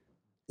accept it,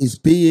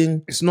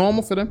 it's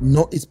normal for them.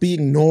 No, it's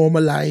being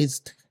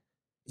normalized.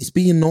 It's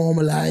being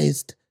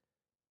normalized.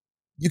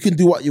 You can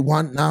do what you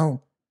want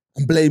now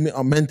and blame it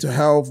on mental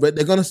health. But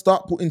they're gonna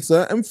start putting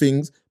certain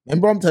things.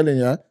 Remember, I'm telling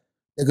you,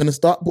 they're gonna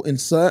start putting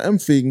certain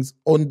things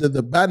under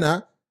the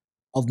banner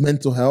of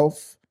mental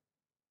health.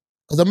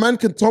 Because a man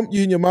can thump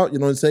you in your mouth, you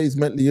know, and say he's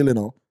mentally ill, you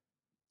know.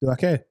 Do I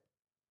care?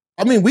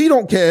 I mean, we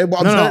don't care,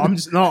 but I'm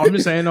just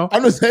saying. No.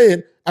 I'm just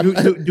saying.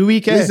 Do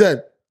we care?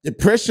 Listen,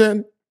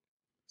 depression,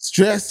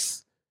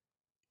 stress,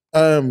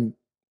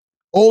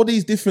 all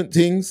these different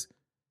things.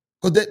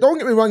 Because don't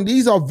get me wrong,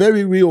 these are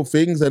very real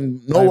things, and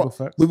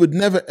we would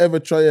never ever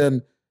try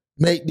and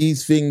make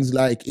these things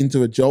like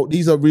into a joke.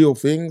 These are real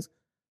things.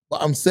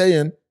 But I'm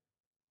saying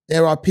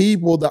there are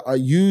people that are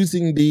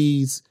using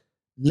these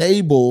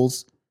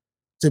labels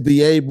to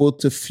be able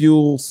to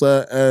fuel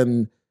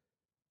certain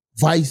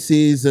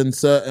vices and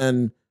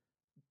certain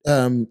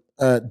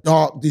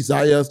dark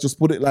desires. Just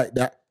put it like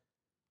that.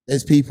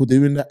 There's people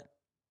doing that.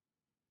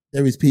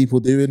 There is people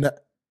doing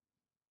that.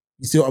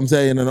 You see what I'm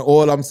saying? And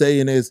all I'm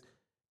saying is,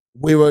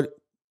 by us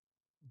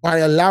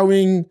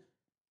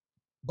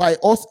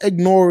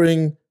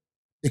ignoring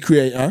the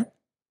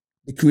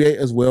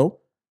creator's will,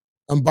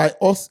 and by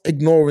us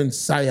ignoring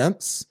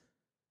science,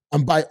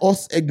 and by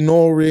us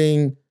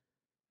ignoring,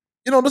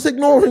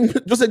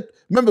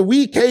 remember,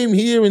 we came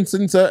here and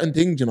seen certain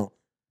things, you know.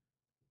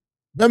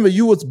 Remember,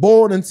 you was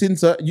born and seen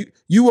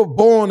you were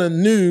born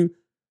and knew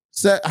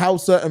how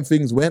certain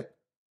things went.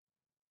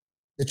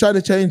 They're trying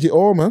to change it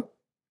all, man.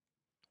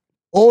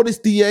 All this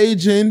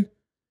de-aging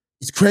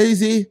is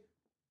crazy.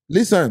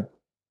 Listen,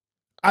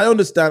 I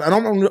understand, and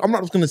I'm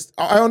not just gonna.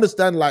 I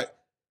understand, like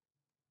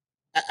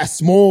a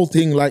small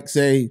thing, like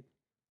say,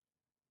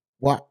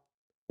 what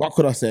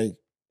could I say?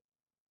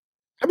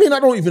 I mean, I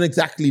don't even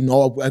exactly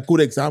know a good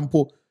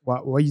example.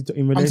 What are you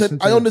in relation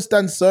to? I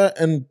understand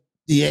certain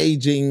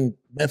de-aging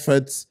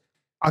methods.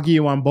 I'll give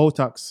you one,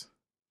 Botox.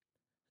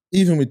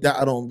 Even with that,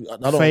 I don't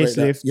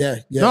facelift. Yeah.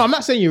 No, I'm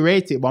not saying you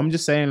rate it, but I'm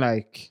just saying,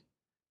 like,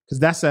 because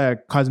that's a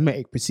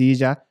cosmetic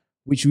procedure,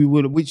 which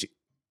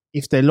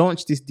if they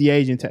launch this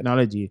de-aging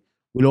technology,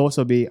 will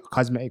also be a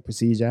cosmetic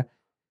procedure,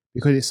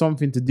 because it's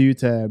something to do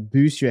to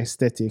boost your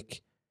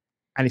aesthetic,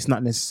 and it's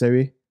not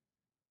necessary.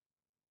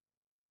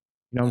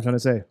 You know what I'm trying to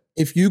say?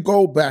 If you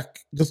go back,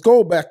 just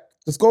go back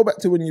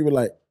to when you were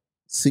like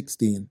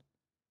 16.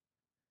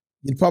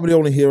 You'd probably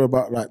only hear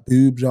about like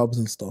boob jobs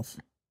and stuff.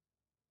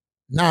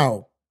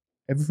 Now,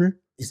 everything?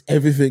 It's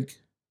everything.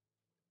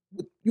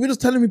 You were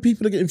just telling me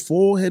people are getting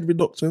forehead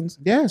reductions.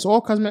 Yeah, it's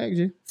all cosmetic,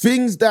 G.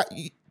 Things that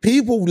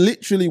people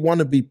literally want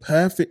to be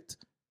perfect.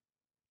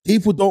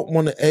 People don't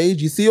want to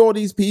age. You see all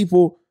these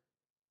people,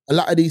 a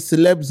lot of these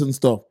celebs and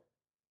stuff,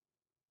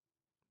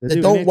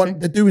 They're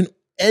they're doing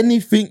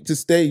anything to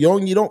stay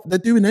young. They're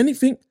doing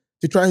anything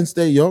to try and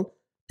stay young.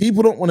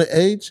 People don't want to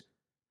age.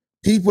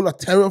 People are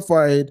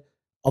terrified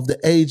of the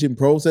aging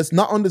process,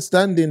 not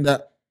understanding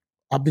that,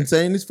 I've been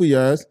saying this for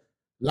years,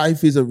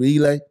 life is a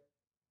relay.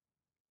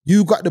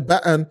 You've got the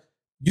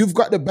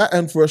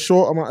baton for a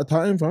short amount of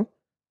time, fam.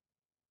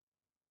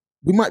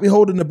 We might be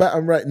holding the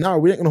baton right now.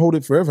 We ain't gonna hold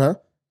it forever.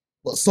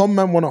 But some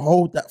men want to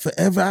hold that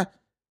forever.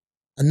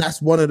 And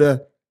that's one of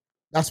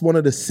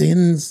the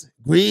sins.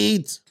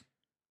 Greed.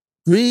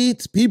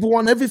 People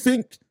want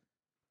everything.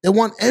 They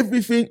want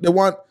everything. They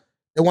want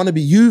to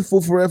be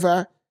youthful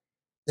forever.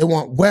 They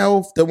want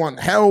wealth. They want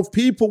health.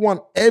 People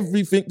want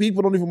everything.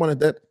 People don't even want it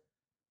dead.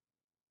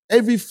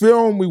 Every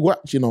film we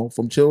watch,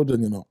 from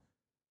children,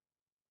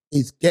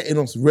 is getting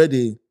us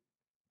ready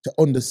to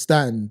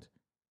understand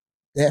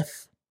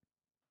death.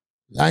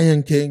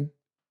 Lion King.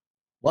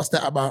 What's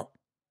that about?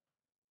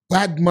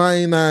 Bad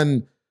mind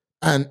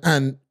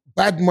and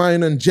bad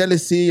mind and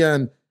jealousy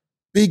and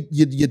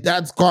your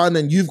dad's gone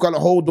and you've got to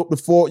hold up the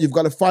fort. You've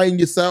got to find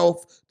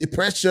yourself.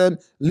 Depression,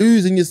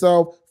 losing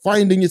yourself,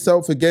 finding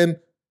yourself again.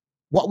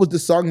 What was the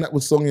song that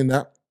was sung in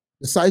that?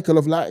 The Cycle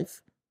of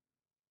Life.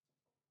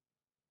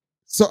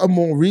 Something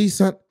more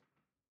recent.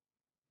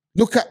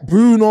 Look at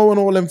Bruno and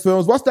all them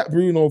films. What's that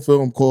Bruno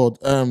film called?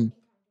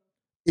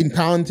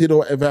 Enchanted or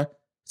whatever.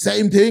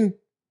 Same thing.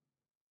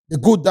 The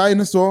Good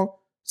Dinosaur.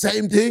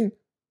 Same thing.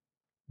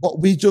 But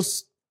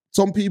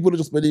some people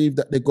just believe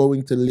that they're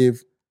going to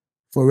live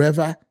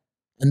forever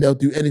and they'll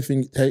do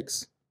anything it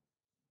takes.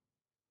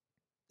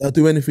 They'll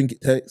do anything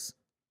it takes.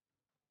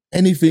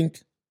 Anything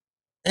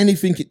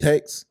it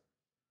takes.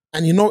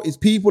 And it's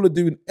people are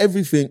doing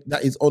everything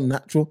that is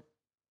unnatural.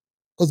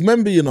 Because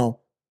remember,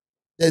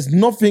 there's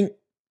nothing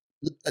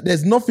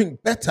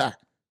better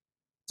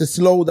to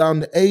slow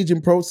down the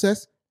aging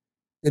process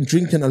than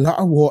drinking a lot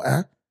of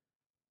water,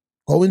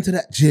 going to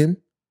that gym,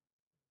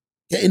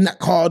 getting that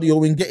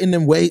cardio in, getting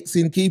them weights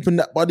in, keeping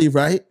that body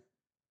right.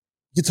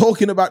 You're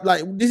talking about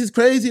this is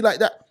crazy like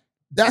that.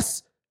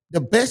 That's the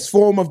best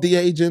form of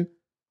de-aging.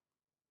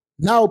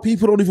 Now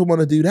people don't even want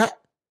to do that.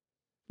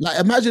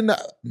 Imagine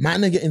that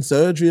man are getting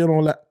surgery and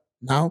all that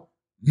now.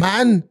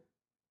 Man,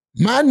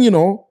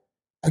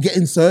 are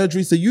getting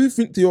surgery. So you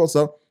think to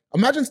yourself,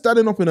 imagine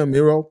standing up in a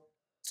mirror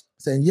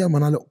saying, yeah,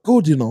 man, I look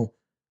good,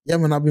 Yeah,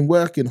 man, I've been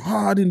working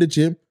hard in the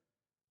gym.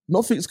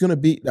 Nothing's going to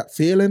beat that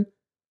feeling.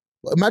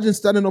 But imagine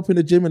standing up in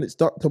the gym and it's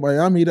Dr.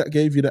 Miami that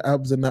gave you the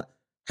abs and that.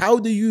 How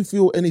do you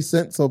feel any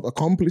sense of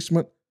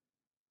accomplishment?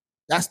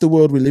 That's the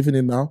world we're living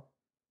in now.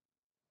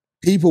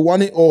 People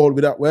want it all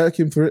without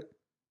working for it.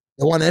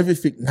 They want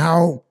everything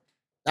now.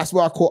 That's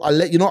what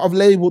I've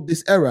labeled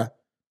this era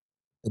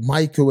the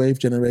microwave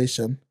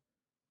generation.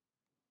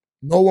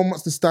 No one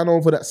wants to stand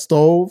over that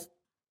stove.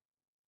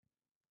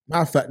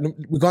 Matter of fact,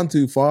 we've gone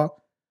too far.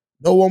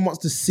 No one wants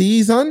to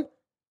season,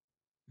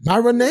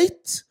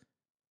 marinate,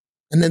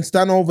 and then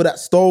stand over that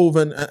stove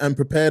and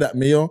prepare that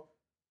meal.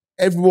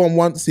 Everyone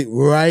wants it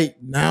right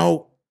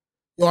now.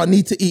 Yo, I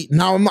need to eat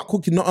now. I'm not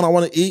cooking nothing I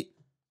want to eat.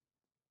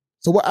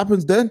 So what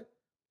happens then?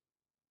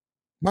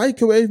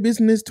 Microwave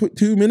business took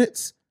 2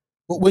 minutes.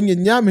 But when you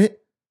yam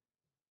it,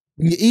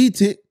 when you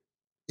eat it,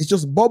 it's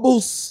just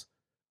bubbles.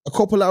 A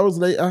couple hours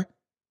later,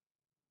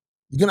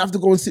 you're going to have to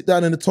go and sit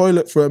down in the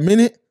toilet for a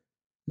minute.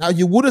 Now,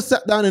 you would have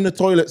sat down in the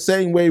toilet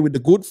same way with the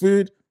good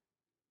food,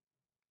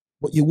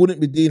 but you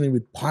wouldn't be dealing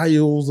with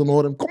piles and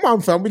all them. Come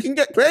on, fam, we can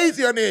get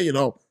crazy on here,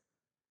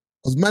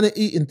 Because man are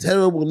eating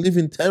terrible,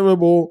 living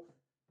terrible.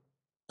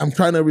 I'm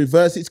trying to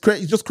reverse it.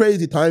 It's just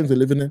crazy times we're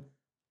living in.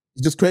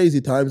 It's just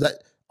crazy times.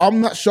 I'm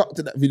not shocked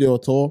at that video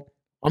at all.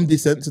 I'm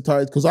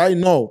desensitized because I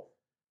know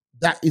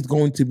that is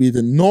going to be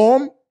the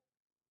norm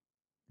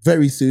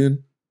very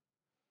soon.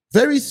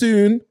 Very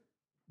soon,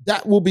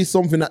 that will be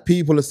something that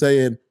people are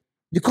saying,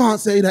 you can't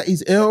say that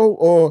he's ill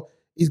or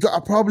he's got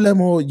a problem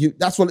or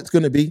that's what it's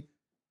going to be.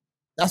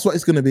 That's what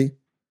it's going to be.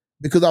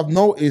 Because I've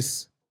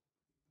noticed,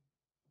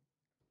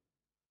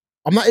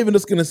 I'm not even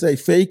just going to say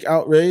fake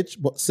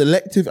outrage, but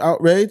selective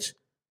outrage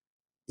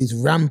is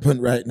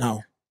rampant right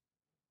now.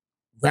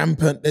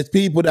 Rampant. There's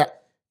people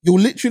that, you'll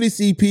literally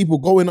see people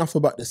going off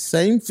about the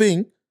same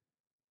thing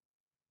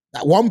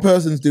that one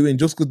person's doing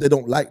just because they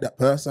don't like that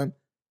person.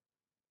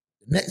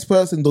 The next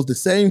person does the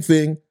same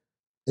thing.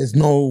 There's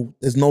no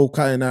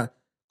kind of,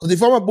 because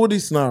if I'm a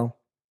Buddhist now,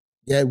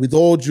 yeah, with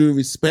all due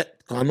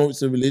respect, I know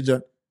it's a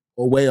religion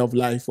or way of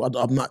life. I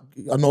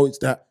know it's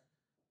that.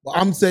 But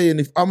I'm saying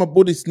if I'm a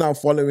Buddhist now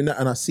following that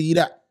and I see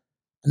that,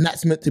 and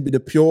that's meant to be the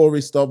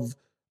purest of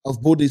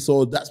Buddhists,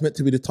 or that's meant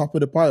to be the top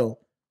of the pile,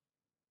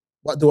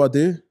 what do I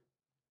do?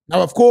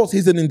 Now, of course,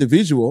 he's an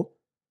individual,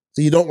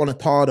 so you don't want to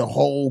tar the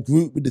whole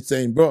group with the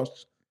same brush.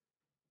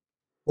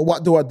 But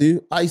what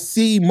do? I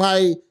see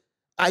my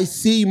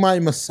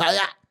Messiah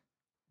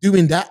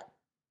doing that.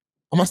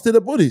 Am I still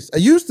a Buddhist? Are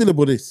you still a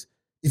Buddhist?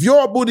 If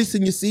you're a Buddhist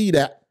and you see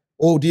that,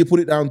 or do you put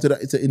it down to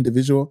that it's an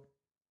individual?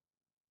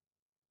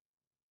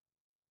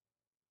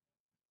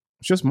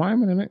 It's just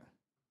miming, isn't it?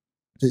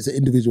 So it's an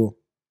individual.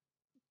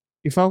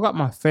 if I've got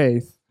my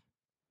faith,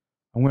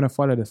 I'm gonna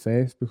follow the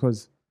faith,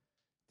 because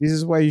this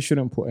is why you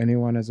shouldn't put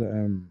anyone as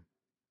a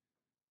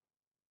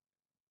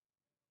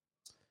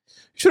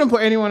you shouldn't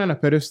put anyone on a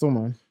pedestal,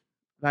 man.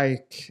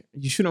 Like,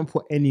 you shouldn't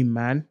put any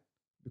man,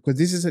 because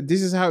this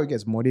is how it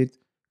gets muddied.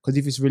 Because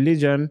if it's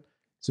religion,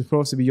 it's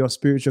supposed to be your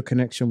spiritual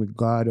connection with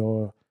God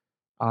or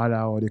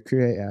Allah or the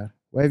Creator,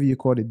 whatever you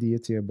call the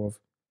deity above.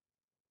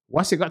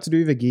 What's it got to do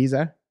with a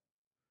geezer?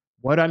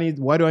 Why do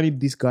I need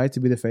this guy to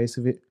be the face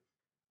of it?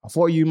 I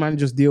thought you man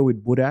just deal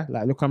with Buddha.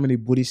 Like, look how many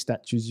Buddhist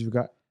statues you've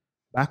got.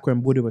 Back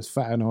when Buddha was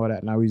fat and all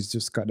that, now he's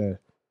just got the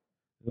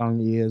long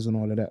ears and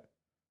all of that.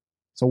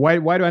 So why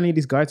do I need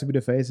this guy to be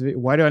the face of it?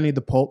 Why do I need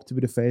the Pope to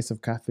be the face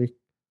of Catholic?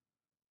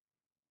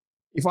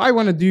 If I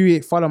want to do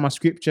it, follow my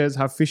scriptures,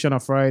 have fish on a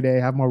Friday,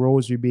 have my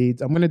rosary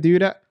beads, I'm going to do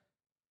that.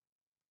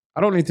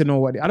 I don't need to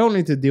know I don't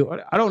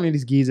need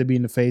this geezer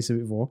being the face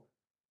of it for.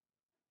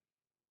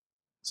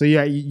 So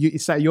yeah,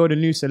 it's like you're the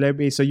new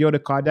celebrity, so you're the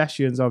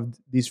Kardashians of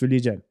this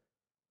religion.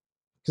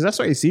 Because that's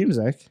what it seems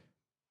like.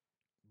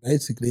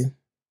 Basically.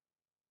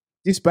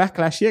 This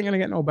backlash, you ain't going to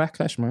get no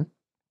backlash, man.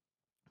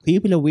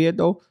 People are weird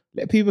though.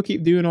 Let people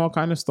keep doing all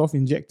kind of stuff,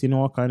 injecting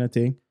all kind of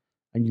thing,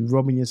 and you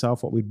rubbing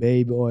yourself up with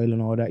baby oil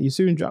and all that. You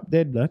soon drop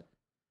dead, blood.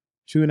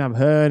 Soon have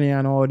hernia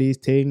and all these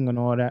things and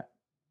all that.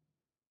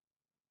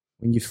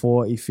 When you're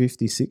 40,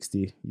 50,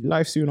 60, your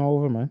life's soon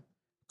over, man.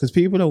 Because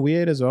people are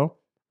weird as well.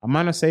 A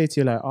man will say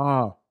to you like,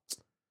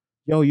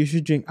 yo, you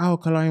should drink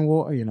alkaline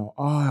water, you know.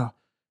 I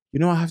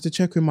have to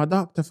check with my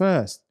doctor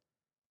first.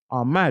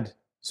 Mad.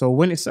 So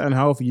when it's certain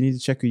health, you need to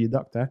check with your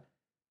doctor.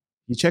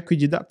 You check with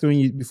your doctor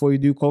before you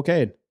do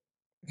cocaine.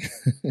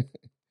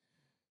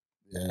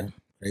 Yeah,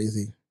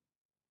 crazy.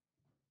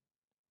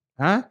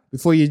 Huh?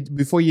 Before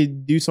you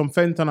do some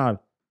fentanyl.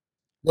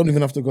 Don't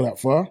even have to go that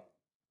far.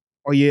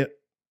 Or you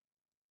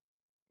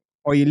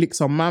lick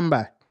some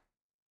mamba.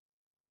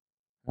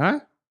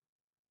 Huh?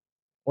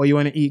 Or you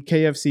want to eat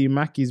KFC,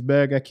 Mackey's,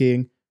 Burger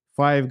King,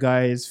 Five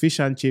Guys, Fish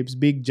and Chips,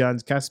 Big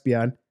John's,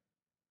 Caspian,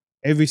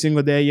 every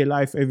single day of your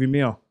life, every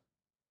meal.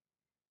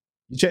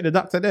 You check the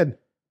doctor then?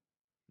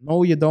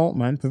 No, you don't,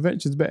 man.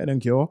 Prevention's better than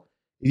cure.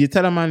 If you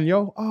tell a man,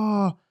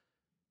 yo,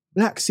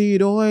 black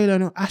seed oil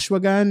and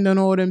ashwagandha and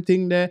all them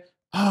thing there,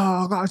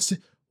 I got to,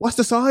 what's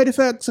the side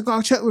effects? I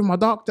got to check with my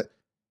doctor.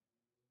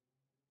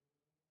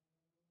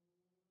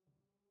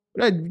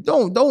 Like,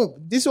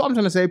 don't. This is what I'm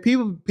trying to say.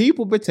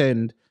 People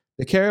pretend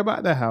they care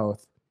about their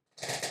health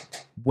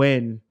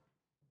when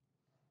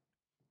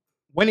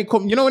it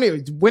comes,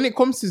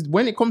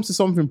 when it comes to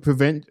something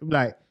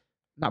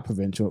not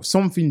preventable,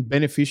 something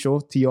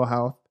beneficial to your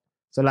health.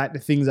 So like the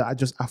things that I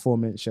just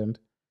aforementioned,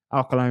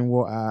 alkaline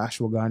water,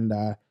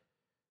 ashwagandha,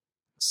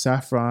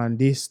 saffron,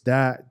 this,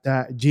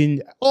 that,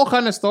 ginger, all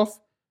kind of stuff.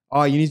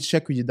 You need to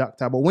check with your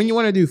doctor. But when you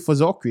want to do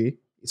fazokri,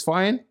 it's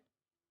fine.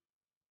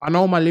 I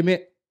know my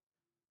limit.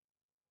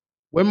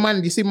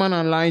 When you see man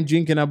online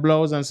drinking a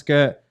blouse and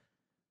skirt,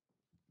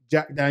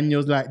 Jack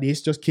Daniels like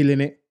this, just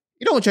killing it.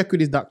 You don't check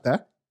with his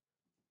doctor.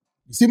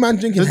 You see man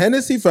drinking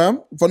Hennessy,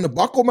 fam, from the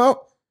buckle mouth.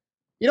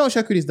 You don't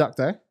check with his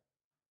doctor.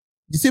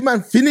 You see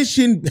man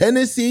finishing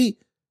Hennessy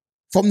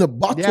from the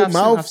bottle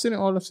mouth. I've seen it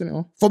all.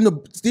 From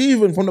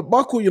the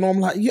buckle, I'm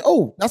like,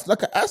 yo, that's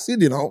like an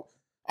acid,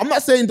 I'm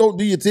not saying don't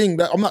do your thing.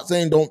 I'm not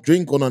saying don't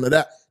drink or none of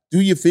that. Do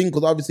your thing,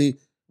 because obviously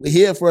we're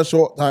here for a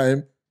short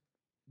time.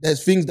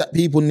 There's things that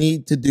people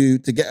need to do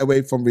to get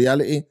away from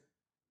reality.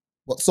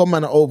 But some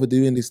men are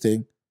overdoing this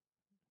thing.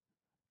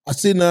 I've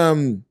seen,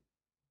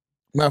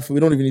 we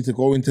don't even need to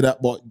go into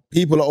that, but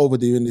people are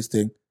overdoing this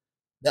thing.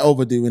 They're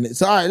overdoing it.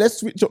 So, all right, let's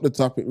switch up the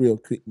topic real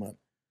quick, man.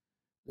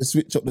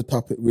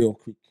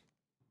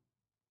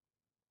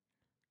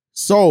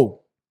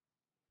 So,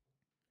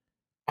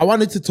 I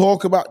wanted to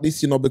talk about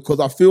this, because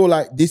I feel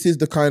like this is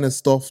the kind of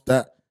stuff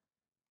that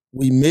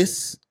we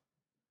miss.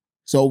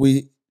 So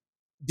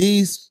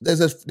there's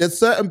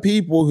certain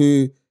people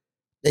who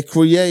they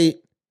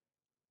create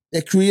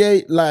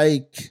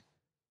like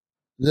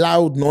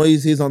loud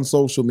noises on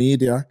social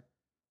media.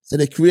 So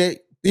they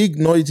create big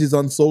noises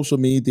on social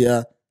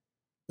media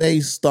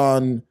based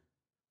on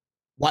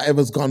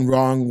whatever's gone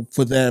wrong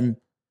for them.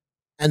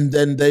 And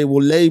then they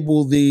will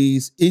label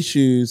these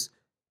issues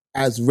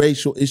as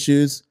racial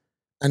issues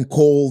and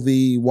call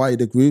the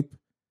wider group.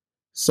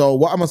 So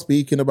what am I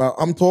speaking about?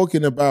 I'm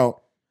talking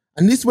about,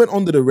 and this went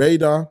under the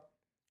radar.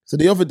 So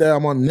the other day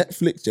I'm on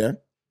Netflix, yeah?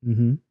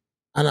 Mm-hmm.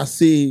 And I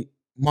see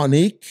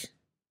Monique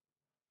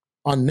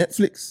on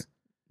Netflix.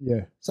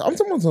 Yeah. So I'm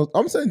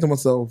saying to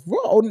myself,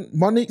 well,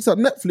 Monique's on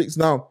Netflix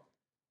now.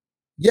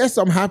 Yes,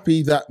 I'm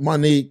happy that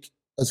Monique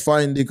has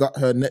finally got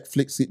her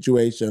Netflix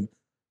situation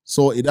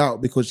sorted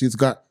out because she's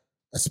got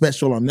a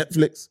special on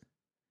Netflix.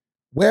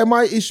 Where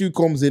my issue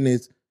comes in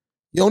is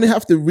you only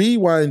have to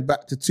rewind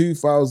back to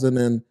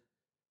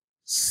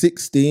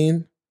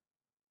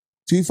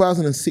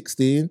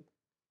 2016.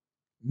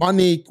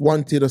 Monique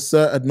wanted a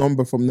certain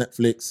number from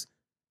Netflix.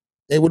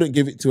 They wouldn't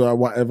give it to her,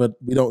 whatever.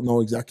 We don't know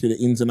exactly the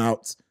ins and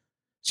outs.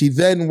 She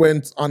then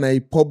went on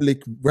a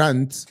public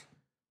rant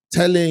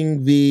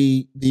telling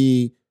the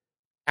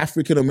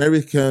African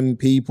American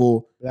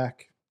people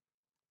Black.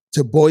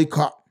 to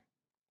boycott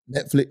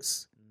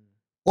Netflix.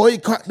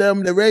 Boycott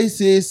them, they're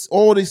racist,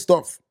 all this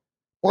stuff.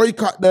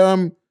 Boycott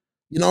them.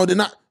 You know,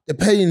 they're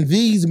paying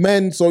these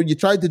men. So you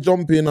try to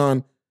jump in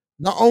on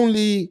not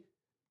only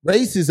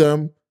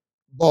racism,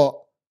 but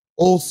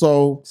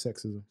also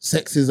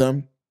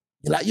sexism.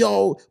 You're like,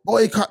 yo,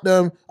 boycott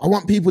them. I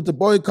want people to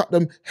boycott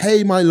them.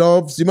 Hey, my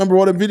loves. You remember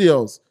all them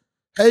videos?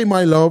 Hey,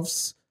 my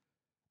loves.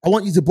 I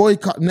want you to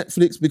boycott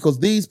Netflix because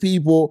these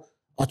people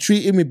are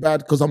treating me bad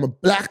because I'm a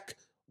black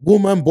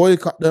woman.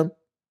 Boycott them.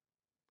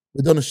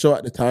 We done a show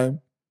at the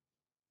time.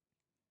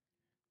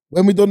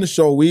 When we done the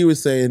show, we were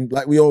saying,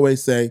 like we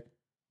always say,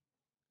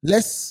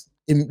 let's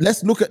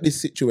look at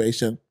this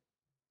situation.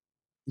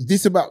 Is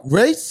this about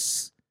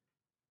race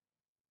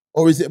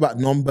or is it about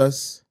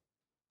numbers?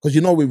 Because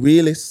you know we're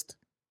realist.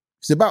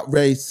 If it's about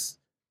race,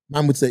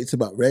 man would say it's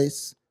about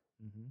race.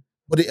 Mm-hmm.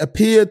 But it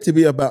appeared to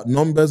be about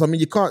numbers. I mean,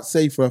 you can't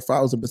say for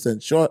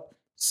 1,000% sure,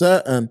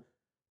 certain,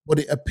 but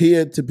it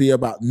appeared to be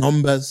about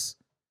numbers.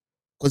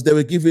 Because they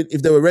were giving,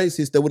 if they were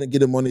racist, they wouldn't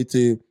give the money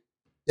to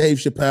Dave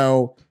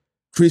Chappelle,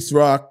 Chris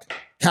Rock,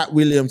 Cat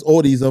Williams,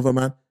 all these other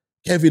man,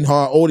 Kevin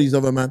Hart, all these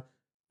other man,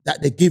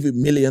 that they're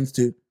giving millions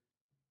to.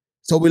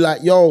 So we're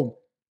like, yo,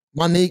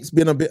 Monique's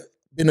been a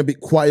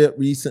bit quiet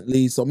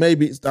recently, so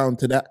maybe it's down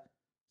to that.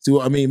 See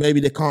what I mean? Maybe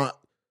they can't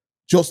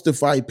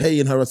justify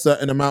paying her a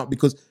certain amount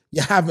because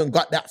you haven't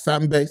got that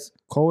fan base.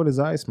 Cold as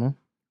ice, man.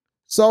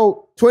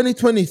 So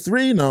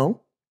 2023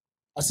 now,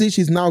 I see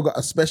she's now got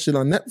a special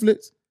on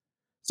Netflix.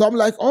 So I'm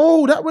like,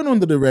 oh, that went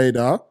under the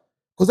radar.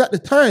 Because at the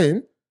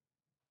time,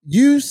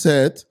 you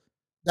said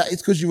that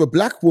it's because you're a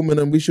black woman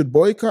and we should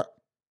boycott.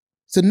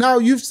 So now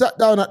you've sat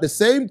down at the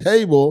same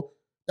table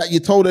that you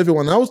told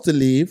everyone else to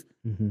leave,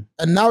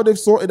 and now they've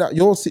sorted out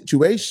your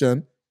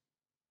situation.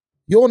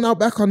 You're now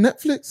back on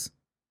Netflix.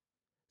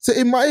 So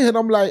in my head,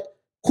 I'm like,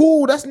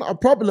 cool, that's not a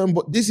problem,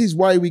 but this is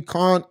why we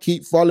can't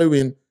keep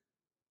following.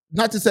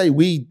 Not to say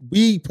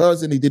we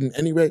personally didn't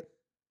anyway,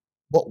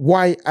 but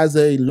why as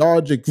a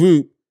larger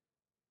group,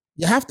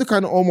 you have to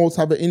kind of almost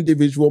have an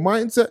individual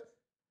mindset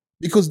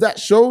because that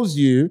shows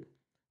you,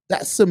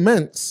 that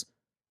cements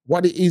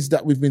what it is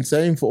that we've been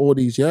saying for all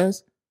these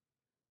years.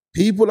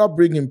 People are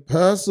bringing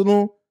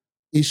personal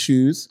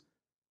issues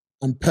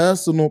and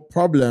personal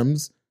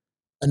problems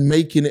and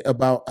making it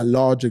about a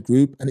larger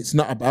group, and it's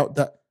not about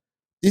that.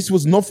 This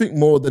was nothing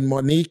more than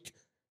Monique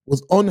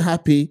was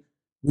unhappy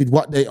with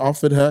what they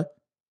offered her.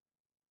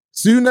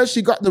 Soon as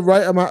she got the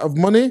right amount of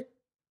money,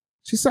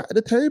 she sat at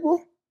the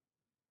table.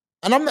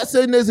 And I'm not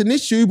saying there's an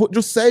issue, but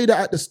just say that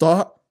at the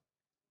start.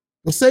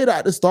 Just say that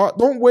at the start.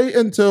 Don't wait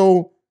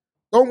until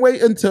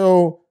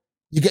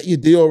you get your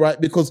deal right,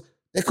 because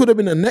there could have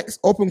been a next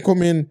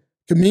up-and-coming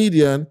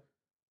comedian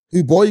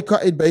who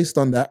boycotted based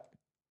on that.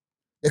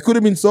 There could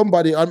have been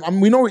somebody,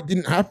 and we know it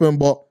didn't happen,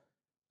 but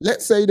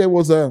let's say there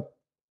was an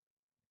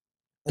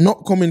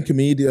upcoming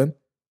comedian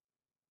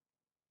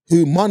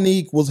who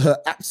Monique was her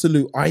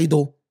absolute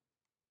idol.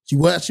 She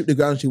worshipped the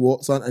ground she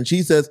walks on, and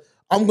she says,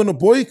 I'm going to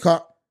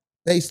boycott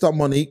based on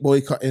Monique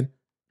boycotting.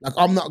 Like,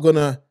 I'm not going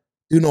to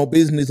do no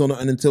business on it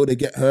until they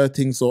get her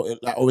thing sorted,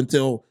 like, or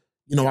until,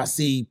 you know, I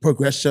see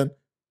progression.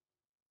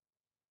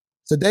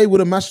 So they would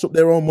have mashed up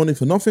their own money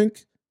for nothing.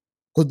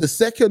 Because the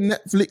second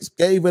Netflix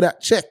gave her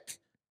that check,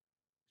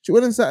 she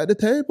went and sat at the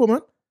table, man.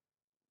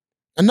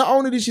 And not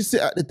only did she sit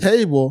at the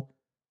table,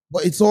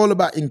 but it's all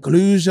about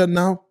inclusion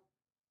now.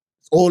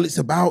 It's all it's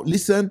about.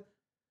 Listen.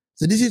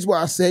 So this is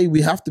why I say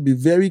we have to be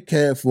very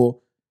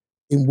careful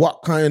in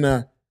what kind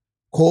of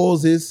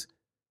causes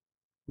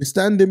we're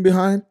standing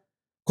behind.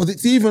 Because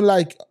it's even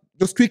like,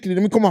 just quickly,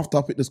 let me come off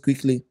topic just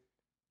quickly,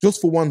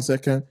 just for 1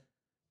 second.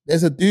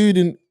 There's a dude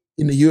in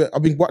the UFC,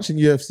 I've been watching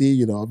UFC,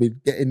 you know, I've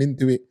been getting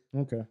into it.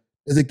 Okay.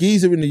 There's a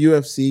geezer in the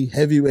UFC,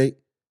 heavyweight.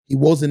 He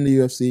was in the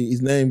UFC.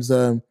 His name's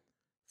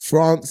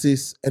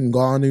Francis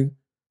Ngannou.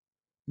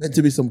 Meant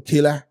to be some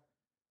killer.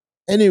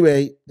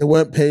 Anyway, they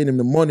weren't paying him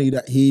the money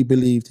that he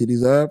believed he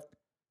deserved.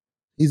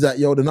 He's like,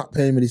 yo, they're not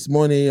paying me this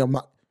money.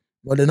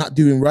 They're not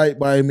doing right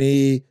by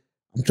me.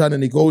 I'm trying to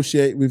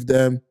negotiate with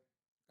them.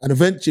 And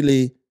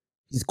eventually,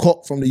 he's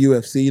cut from the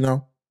UFC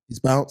now. He's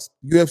bounced.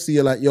 UFC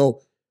are like,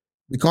 yo,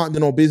 we can't do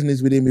no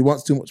business with him. He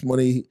wants too much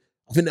money.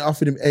 I think they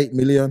offered him $8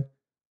 million.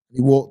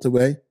 He walked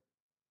away.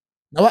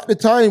 Now, at the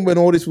time when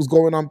all this was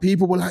going on,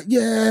 people were like,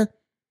 yeah,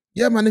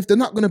 man, if they're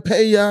not going to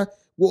pay you,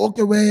 walk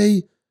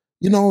away.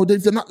 You know,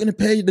 if they're not going to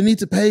pay you, they need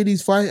to pay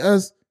these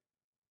fighters.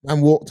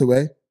 Man walked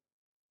away.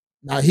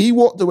 Now, he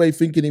walked away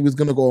thinking he was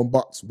going to go and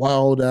box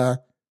Wilder,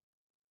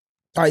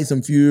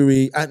 Tyson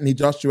Fury, Anthony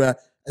Joshua,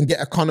 and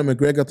get a Conor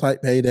McGregor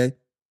type payday.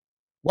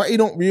 What he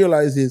don't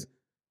realize is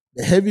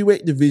the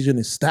heavyweight division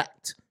is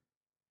stacked.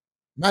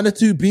 Man are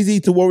too busy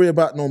to worry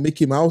about no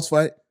Mickey Mouse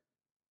fight.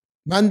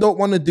 Man don't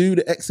want to do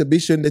the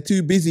exhibition. They're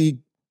too busy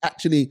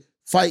actually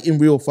fighting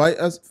real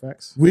fighters.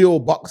 Facts. Real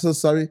boxers,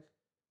 sorry.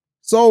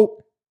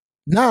 So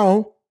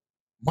now,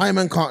 my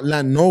man can't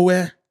land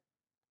nowhere.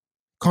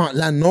 Can't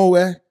land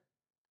nowhere.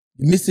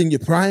 You're missing your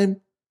prime.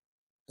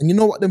 And you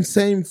know what? Them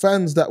same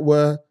fans that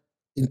were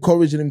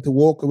encouraging him to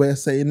walk away,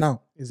 saying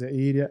now, He's an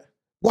idiot.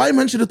 why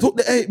man should have took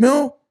the 8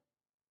 mil?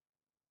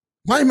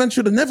 My man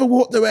should have never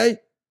walked away.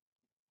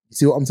 You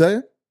see what I'm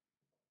saying?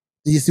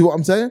 You see what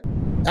I'm saying?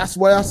 That's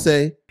why I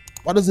say,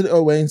 what does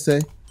Little Wayne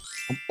say?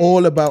 I'm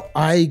all about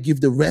I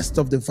give the rest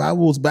of the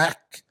vowels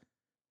back.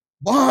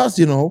 Bars,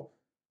 you know.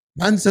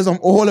 Man says I'm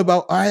all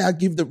about I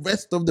give the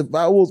rest of the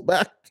vowels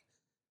back.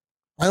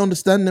 I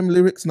understand them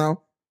lyrics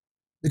now.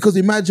 Because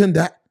imagine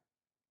that.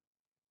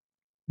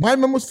 My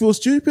man must feel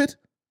stupid.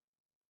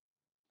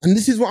 And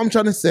this is what I'm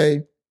trying to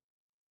say.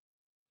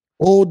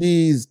 All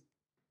these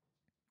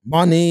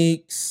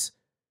Moniques,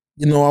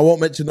 you know, I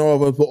won't mention all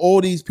of them, but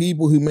all these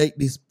people who make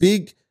this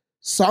big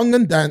song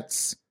and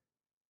dance,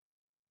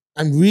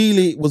 and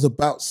really it was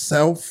about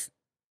self.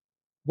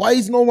 Why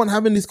is no one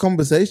having this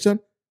conversation?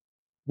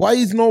 Why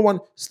is no one,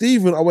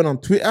 Stephen, I went on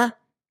Twitter,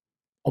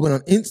 I went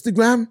on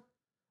Instagram,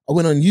 I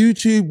went on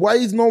YouTube. Why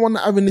is no one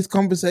having this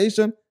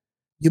conversation?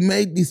 You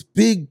made this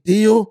big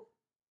deal,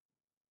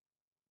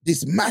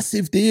 this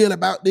massive deal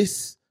about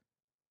this.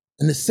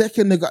 And the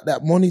second they got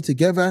that money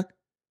together,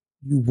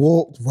 you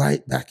walked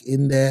right back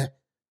in there.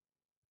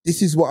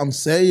 This is what I'm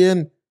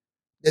saying.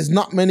 There's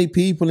not many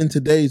people in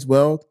today's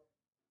world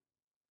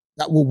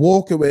that will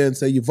walk away and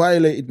say, you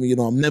violated me, you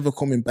know, I'm never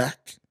coming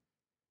back.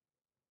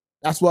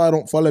 That's why I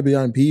don't follow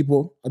behind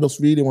people. I just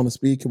really want to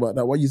speak about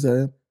that. What are you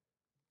saying?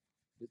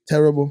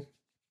 Terrible.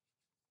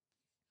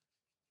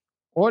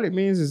 All it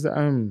means is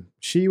that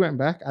she went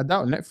back. I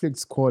doubt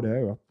Netflix called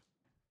her up.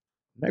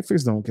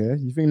 Netflix don't care.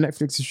 You think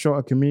Netflix is short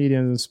of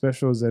comedians and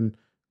specials and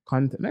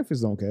content?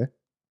 Netflix don't care.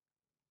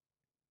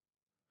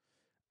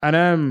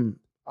 And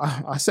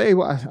I say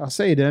what I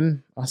say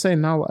then. I say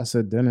now what I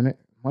said then, innit?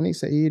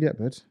 Monique's an idiot,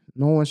 but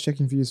no one's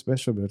checking for your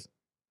special, but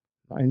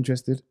not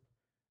interested.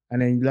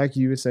 And then, like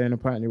you were saying,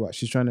 apparently, what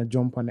she's trying to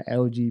jump on the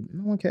LG.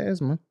 No one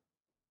cares, man.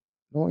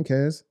 No one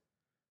cares.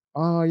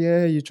 Oh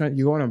yeah, you're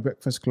going on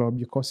Breakfast Club.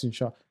 You're cussing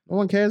shot. No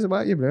one cares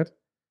about you, blood.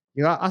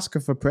 You got Oscar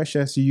for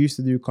Precious. You used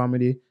to do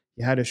comedy.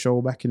 You had a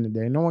show back in the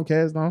day. No one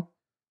cares now.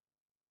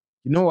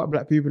 You know what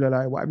black people are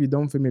like? What have you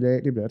done for me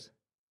lately, blood?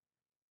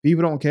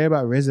 People don't care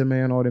about resume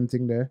and all them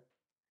thing there.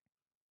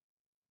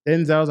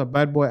 Denzel's a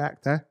bad boy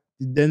actor.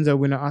 Did Denzel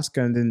win an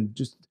Oscar and then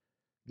just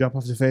drop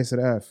off the face of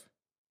the earth?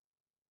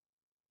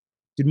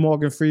 Did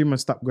Morgan Freeman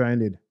stop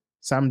grinding?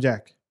 Sam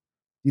Jack.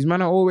 These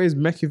men are always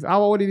making.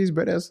 How old are these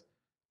brothers?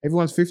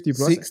 Everyone's 50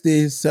 plus.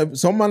 60s,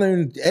 some man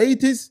in the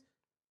 80s.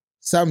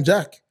 Sam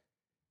Jack.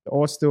 They're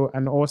all still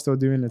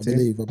doing the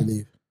thing. I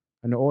believe.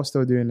 And they're all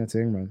still doing the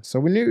thing, man. So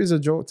we knew it was a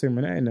joke thing,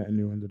 man. That ain't nothing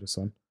new under the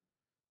sun.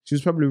 She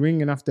was probably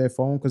ringing off their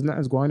phone because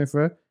nothing's going on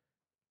for her.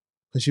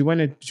 Because she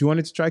wanted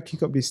to try to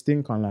kick up this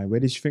stink online. Where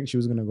did she think she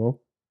was going to go?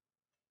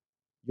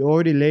 You're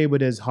already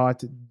labeled as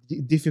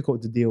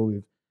difficult to deal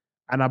with.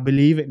 And I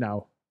believe it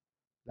now.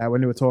 Like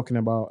when they were talking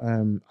about,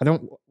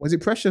 was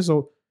it Precious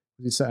or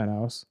was it something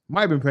else?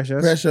 Might have been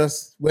Precious.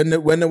 Precious. When they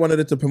wanted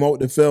her to promote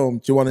the film,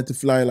 she wanted to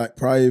fly like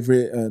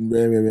private and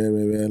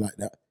rare like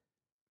that.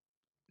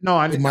 No,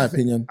 in my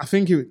opinion. I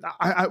think it.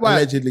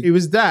 Allegedly, it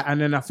was that,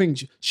 and then I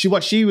think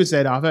what she was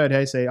said. I've heard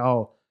her say,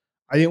 "Oh,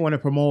 I didn't want to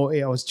promote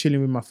it. I was chilling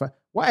with my friend."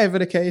 Whatever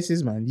the case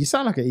is, man, you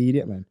sound like an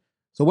idiot, man.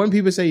 So when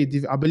people say,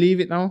 I believe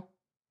it now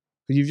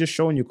because you've just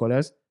shown your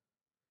colors.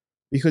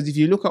 Because if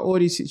you look at all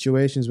these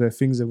situations where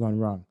things have gone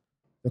wrong,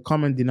 the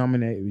common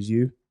denominator is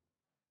you.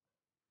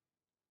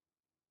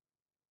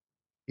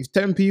 If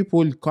 10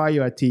 people call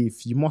you a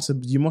thief, you must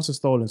have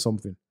stolen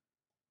something.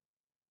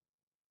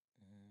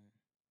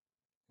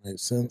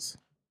 Makes sense.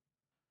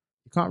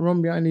 You can't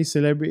run behind these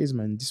celebrities,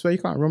 man. This way you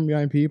can't run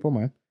behind people,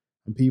 man.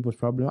 And people's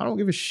problem. I don't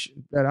give a shit.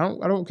 I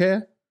don't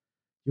care.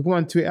 You go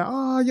on Twitter,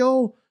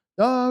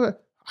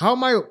 how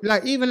am I,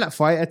 like, even that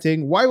fighter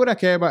thing, why would I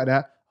care about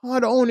that? Oh,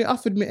 they only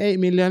offered me 8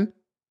 million.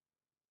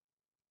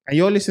 And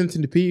you're listening to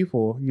the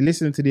people, you're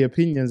listening to the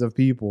opinions of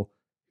people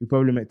who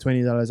probably make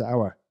 $20 an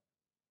hour.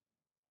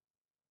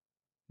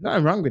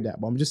 Nothing wrong with that,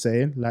 but I'm just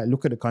saying, like,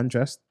 look at the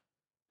contrast.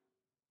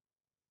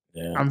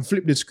 Yeah. And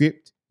flip the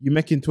script. You're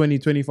making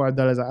 $20, $25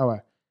 an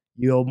hour.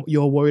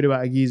 You're worried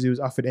about a geezer who's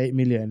offered 8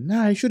 million.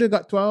 Nah, he should have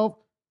got 12.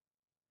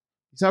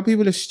 It's how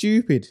people are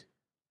stupid.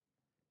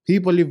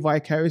 People live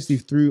vicariously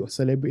through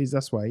celebrities.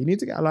 That's why you need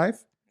to get a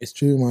life. It's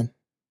true, man.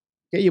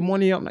 Get your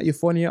money up, not your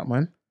funny up,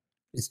 man.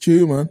 It's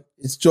true, man.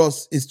 It's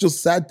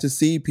just sad to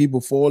see people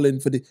falling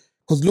for the.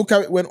 Because look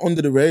how it went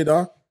under the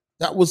radar.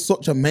 That was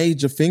such a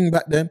major thing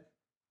back then.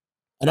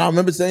 And I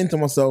remember saying to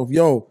myself,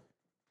 yo,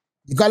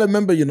 you got to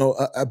remember, you know,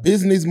 a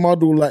business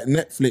model like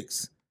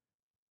Netflix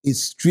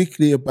is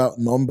strictly about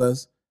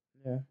numbers.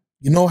 Yeah.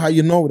 You know how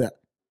you know that?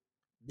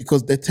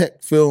 Because they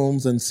take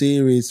films and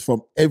series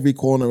from every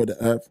corner of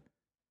the earth.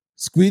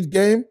 Squid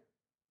Game,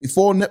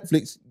 before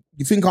Netflix,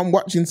 you think I'm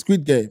watching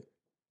Squid Game?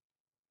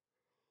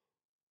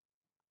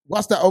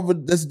 What's that over?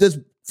 There's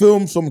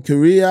films from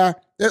Korea.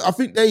 I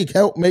think they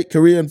helped make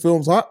Korean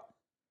films hot.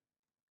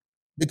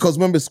 Because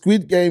remember,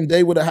 Squid Game,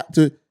 they would have had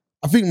to,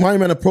 I think my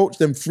man approached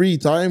them 3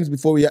 times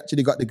before he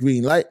actually got the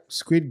green light.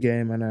 Squid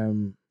Game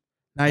and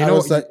now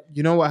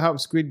you know what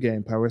helped Squid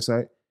Game,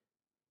 Parasite?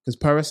 Because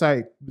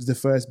Parasite was the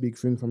first big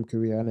thing from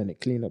Korea, and then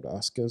it cleaned up the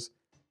Oscars.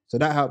 So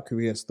that helped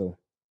Korea still.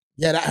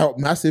 Yeah, that helped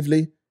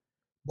massively.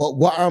 But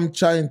what I'm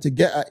trying to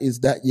get at is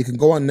that you can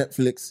go on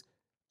Netflix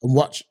and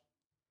watch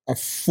a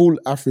full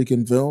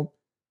African film.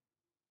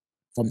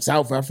 From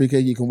South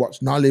Africa, you can watch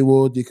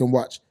Nollywood, you can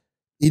watch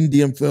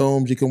Indian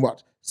films, you can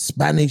watch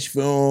Spanish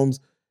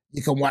films,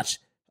 you can watch...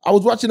 I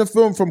was watching a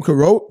film from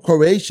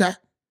Croatia.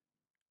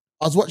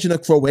 I was watching a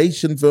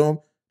Croatian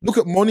film. Look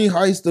at Money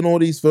Heist and all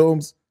these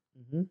films.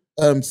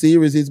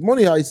 Series is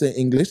Money Heist in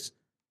English.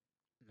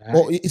 Nice.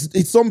 Or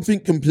it's something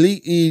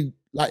completely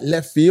like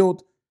left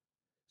field.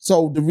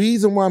 So the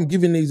reason why I'm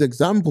giving these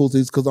examples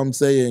is because I'm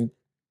saying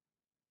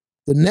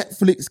the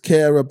Netflix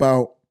care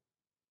about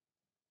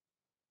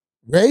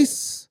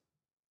race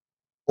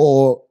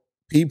or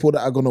people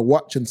that are going to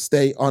watch and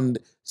stay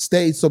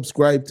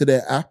subscribed to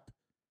their app.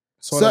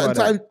 Certain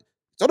time,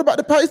 it's not about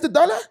the price, the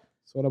dollar.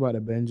 It's all about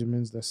the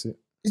Benjamins. That's it.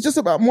 It's just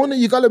about money.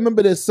 You got to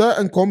remember there's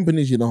certain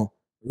companies, you know,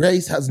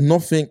 race has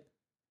nothing.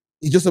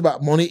 It's just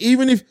about money.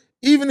 Even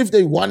if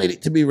they wanted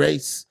it to be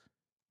race,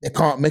 they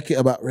can't make it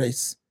about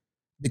race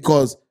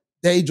because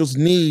they just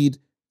need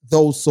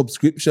those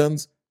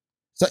subscriptions.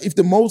 So if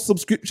the most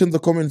subscriptions are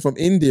coming from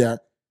India,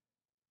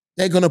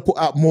 they're going to put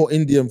out more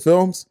Indian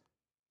films.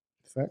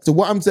 Fact. So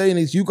what I'm saying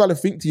is you got to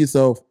think to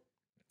yourself,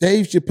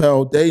 Dave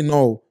Chappelle, they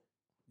know,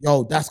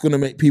 yo, that's going to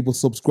make people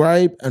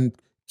subscribe and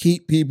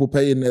keep people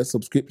paying their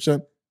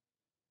subscription.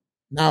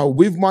 Now,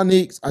 with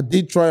Monique's, I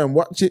did try and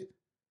watch it.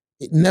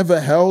 It never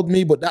held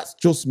me, but that's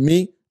just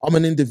me. I'm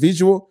an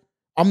individual.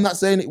 I'm not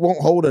saying it won't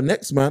hold the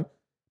next man,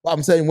 but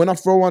I'm saying when I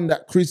throw on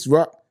that Chris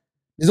Rock,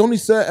 there's only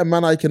certain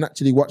man I can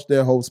actually watch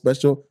their whole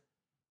special.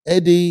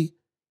 Eddie,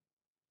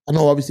 I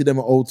know obviously them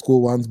are old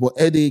school ones, but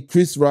Eddie,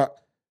 Chris Rock,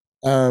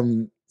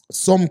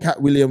 some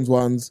Cat Williams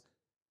ones,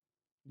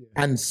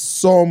 and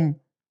some,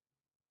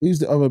 who's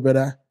the other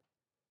brother?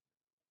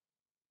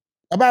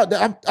 About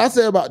them, I'll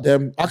say about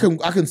them. I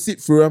can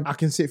sit through them. I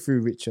can sit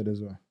through Richard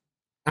as well.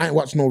 I ain't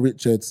watched no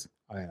Richards.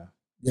 Oh yeah.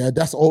 Yeah,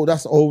 that's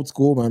old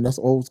school, man. That's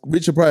old school.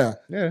 Richard Pryor.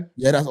 Yeah.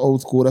 Yeah, that's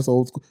old school. That's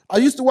old school. I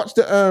used to watch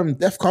the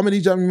Def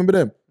Comedy Jam, remember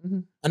them? Mm-hmm.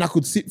 And I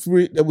could sit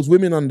through it. There was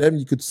women on them.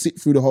 You could sit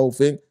through the whole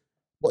thing.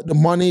 But the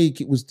money,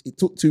 it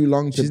took too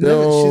long to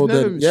build.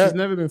 She's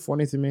never been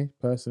funny to me,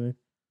 personally.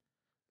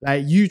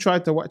 Like, you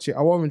tried to watch it.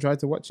 I won't even try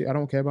to watch it. I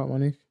don't care about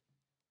money.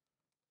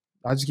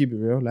 I'll just keep it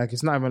real. Like,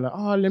 it's not even like,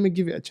 oh, let me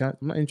give it a chance.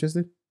 I'm not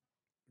interested.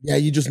 Yeah,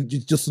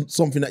 it's just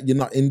something that you're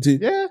not into.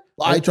 Yeah.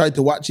 But I tried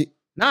to watch it.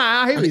 Nah,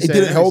 I hear what you're it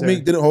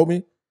saying. Didn't hold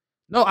me.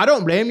 No, I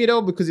don't blame you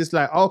though, because it's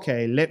like,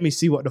 okay, let me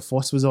see what the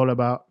fuss was all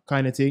about,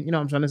 kind of thing. You know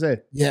what I'm trying to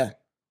say? Yeah.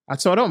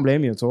 So I don't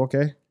blame you at all,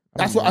 okay?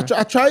 That's what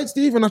I tried,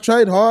 Steve, and I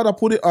tried hard. I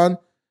put it on.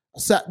 I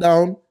sat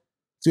down.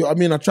 So, I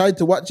mean, I tried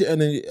to watch it and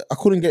then I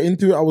couldn't get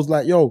into it. I was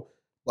like, yo,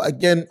 but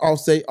again, I'll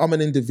say I'm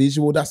an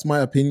individual. That's my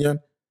opinion.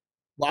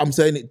 But I'm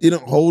saying it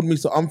didn't hold me.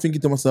 So I'm thinking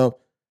to myself,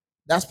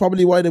 that's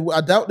probably why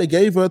I doubt they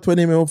gave her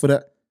 20 mil for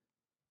that.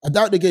 I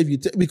doubt they gave you,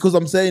 because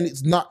I'm saying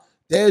it's not,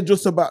 they're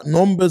just about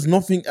numbers,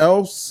 nothing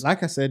else.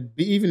 Like I said,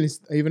 even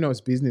though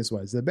it's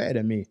business-wise, they're better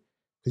than me.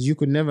 Because you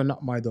could never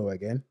knock my door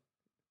again.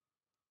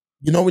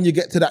 You know, when you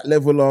get to that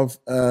level of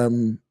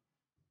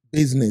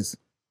business,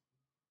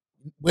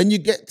 when you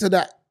get to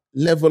that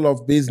level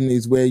of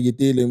business where you're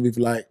dealing with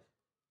like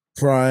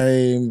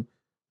Prime,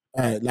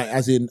 like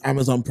as in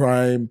Amazon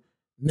Prime,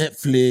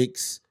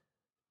 Netflix,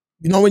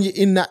 you know, when you're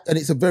in that, and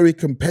it's a very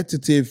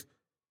competitive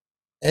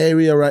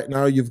area right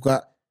now, you've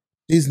got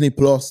Disney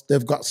Plus,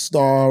 they've got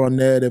Star on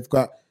there, you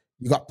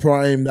got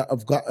Prime that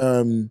have got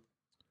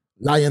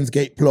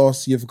Lionsgate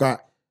Plus, you've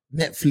got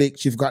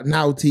Netflix, you've got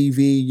Now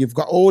TV, you've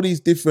got all these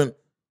different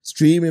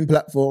streaming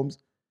platforms.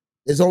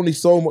 There's only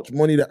so much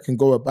money that can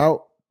go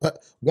about, but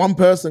one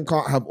person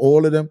can't have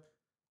all of them.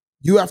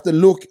 You have to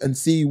look and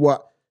see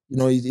what, you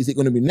know, is it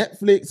going to be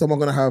Netflix? Am I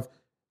going to have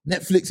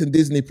Netflix and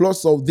Disney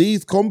Plus? So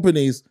these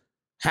companies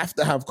have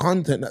to have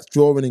content that's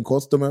drawing in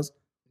customers.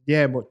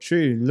 Yeah, but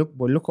true. Look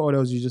at all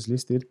those you just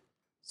listed.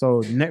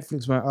 So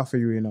Netflix won't offer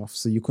you enough,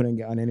 so you couldn't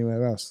get on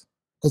anywhere else.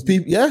 Because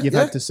people, you've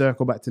had to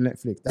circle back to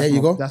Netflix. There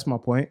you go. That's my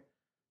point.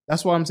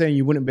 That's why I'm saying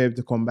you wouldn't be able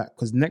to come back,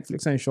 because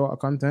Netflix ain't short of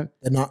content.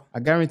 They're not. I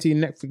guarantee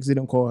Netflix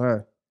didn't call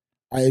her.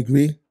 I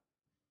agree.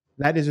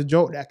 Like, there's a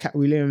joke that Cat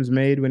Williams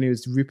made when he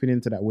was ripping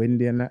into that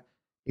Wendy and that.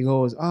 He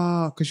goes,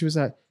 because she was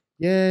like,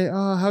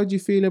 how do you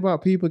feel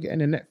about people getting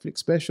the Netflix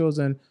specials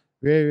and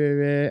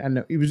rare.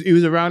 And it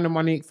was around the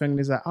Monique thing.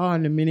 He's like,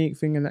 and the Monique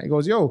thing and that. He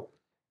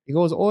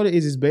goes, all it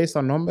is based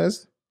on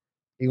numbers.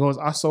 He goes,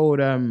 I sold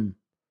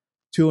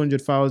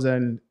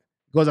 200,000.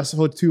 He goes, I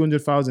sold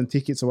 200,000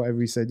 tickets or whatever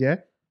he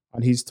said,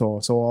 on his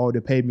tour. So they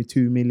paid me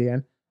 2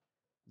 million.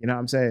 You know what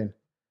I'm saying?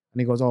 And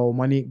he goes,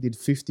 Monique did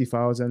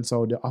 50,000,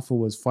 so the offer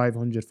was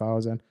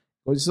 500,000.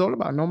 He goes, it's all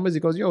about numbers. He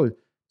goes,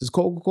 does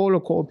Coca-Cola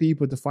call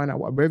people to find out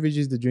what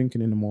beverages they're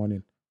drinking in the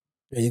morning?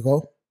 There you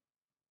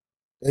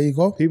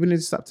go. People need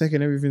to stop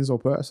taking everything so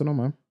personal,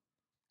 man.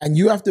 And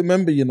you have to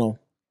remember, you know,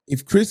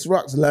 if Chris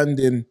Rock's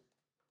landing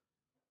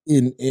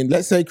in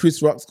let's say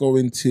Chris Rock's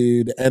going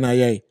to the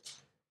NIA,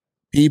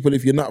 people,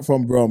 if you're not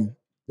from Brum,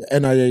 the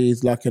NIA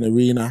is like an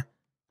arena.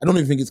 I don't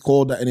even think it's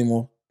called that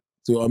anymore.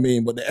 See what I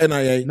mean? But the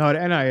NIA, No,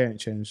 the NIA ain't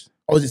changed.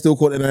 oh, is it still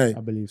called NIA?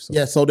 I believe so.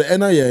 Yeah, so the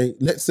NIA,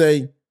 let's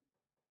say,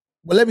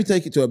 well, let me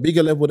take it to a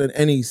bigger level than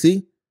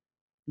NEC.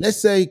 Let's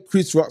say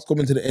Chris Rock's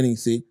coming to the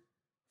NEC.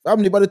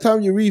 Family, by the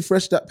time you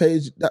refresh that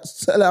page, that's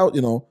sell out,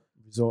 you know.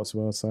 Resorts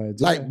Worldside.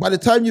 Like, by the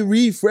time you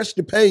refresh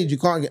the page, you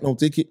can't get no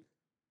ticket.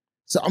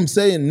 So I'm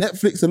saying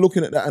Netflix are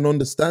looking at that and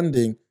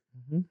understanding.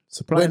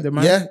 Supply and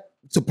demand. Yeah,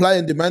 supply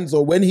and demand.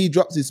 So when he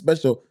drops his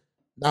special,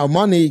 now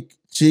Monique,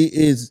 she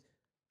is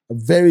a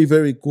very,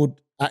 very good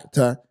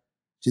actor.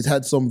 She's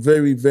had some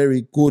very,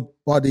 very good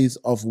bodies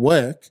of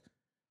work.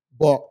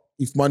 But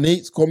if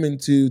Monique's coming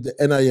to the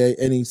NIA,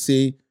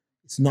 NEC,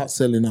 it's not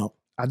selling out.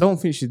 I don't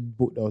think she'd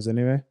book those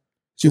anyway.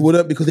 She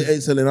wouldn't because it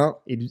ain't selling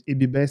out. It'd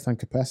be based on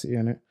capacity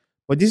on it.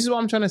 But this is what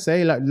I'm trying to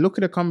say. Like, look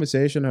at the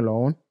conversation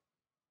alone.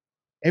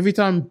 Every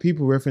time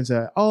people reference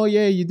that, oh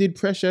yeah, you did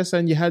Precious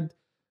and you had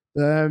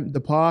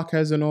the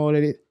Parkers and all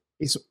of it.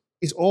 It's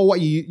all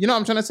what you know what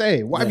I'm trying to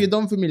say. What have you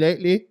done for me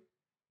lately?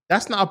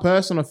 That's not a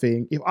personal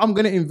thing. If I'm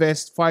gonna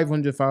invest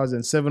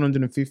 500,000,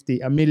 750,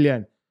 $1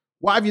 million,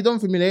 what have you done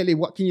for me lately?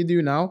 What can you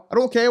do now? I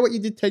don't care what you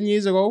did 10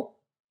 years ago.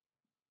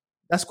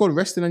 That's called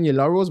resting on your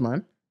laurels,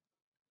 man.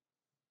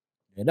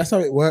 Yeah, that's how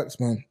it works,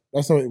 man.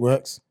 That's how it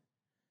works.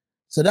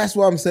 So that's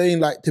what I'm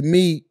saying. Like, to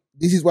me,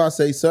 this is why I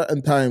say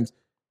certain times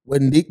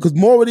because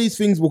more of these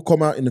things will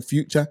come out in the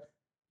future,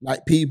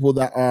 like people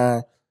that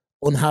are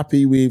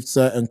unhappy with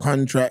certain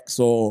contracts,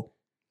 or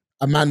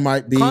a man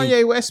might be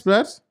Kanye West,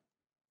 blood.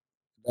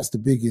 That's the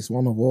biggest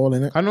one of all,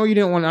 innit? I know you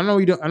didn't want. I know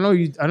you didn't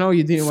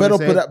want. Fed up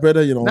with that,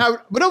 brother. You know. Now,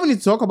 we don't need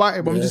to talk about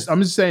it. But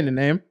I'm just saying the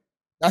name.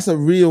 That's a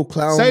real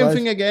clown. Same life.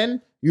 thing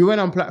again. You went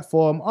on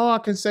platform. Oh, I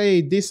can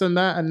say this and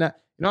that and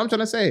that. You know what I'm trying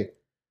to say?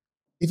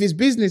 If it's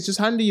business, just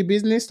handle your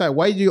business. Like,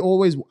 why do you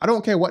always? I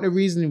don't care what the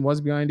reasoning was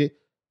behind it.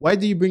 Why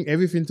do you bring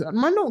everything to?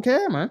 Man, don't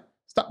care, man.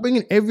 Stop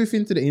bringing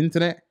everything to the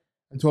internet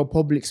and to a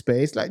public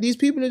space. Like, these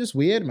people are just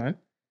weird, man.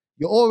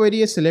 You're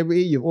already a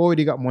celebrity. You've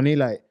already got money.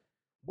 Like,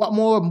 what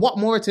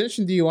more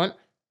attention do you want?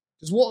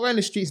 Just walk around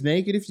the streets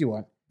naked if you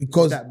want.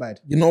 Because it's that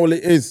bad. You know what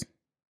it is?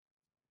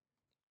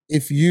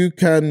 If you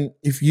can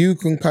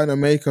kind of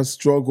make a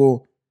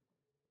struggle,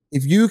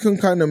 if you can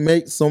kind of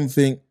make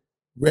something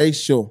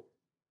racial,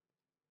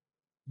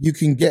 you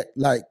can get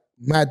like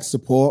mad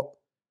support.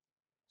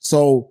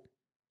 So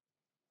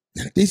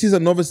this is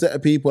another set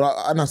of people.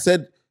 And I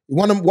said,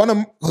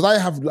 because I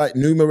have like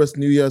numerous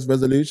New Year's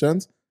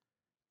resolutions,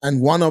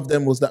 and one of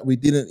them was that we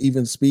didn't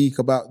even speak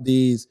about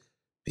these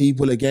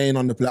people again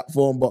on the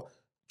platform. But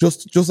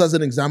just as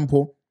an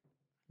example,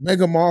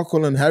 Meghan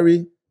Markle and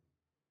Harry,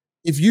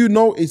 if you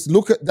notice,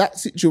 look at that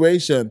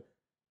situation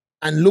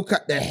and look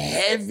at the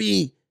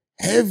heavy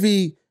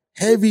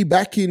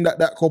backing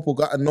that couple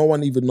got, and no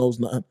one even knows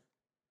nothing.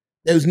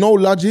 There was no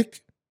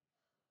logic.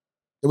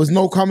 There was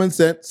no common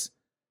sense.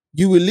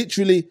 You will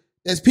literally,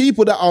 there's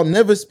people that I'll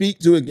never speak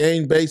to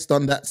again based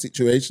on that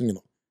situation, you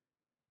know.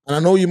 And I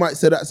know you might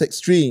say that's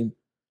extreme.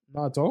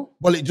 Not at all.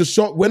 But it just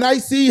shows, when I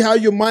see how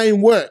your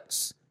mind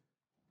works,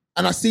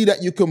 and I see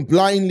that you can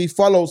blindly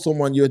follow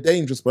someone, you're a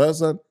dangerous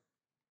person.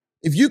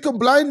 If you can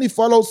blindly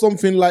follow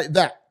something like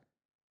that,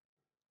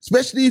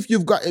 especially if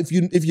you've got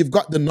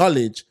the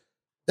knowledge,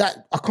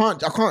 that I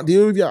can't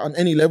deal with you on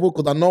any level,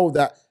 because I know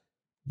that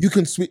you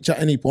can switch at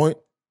any point.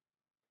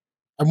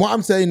 And what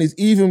I'm saying is,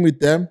 even with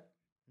them,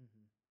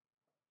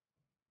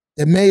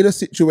 they made a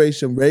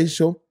situation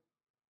racial,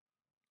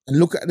 and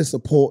look at the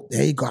support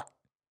they got.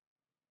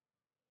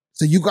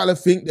 So you got to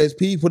think there's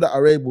people that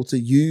are able to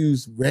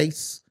use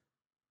race.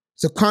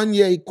 So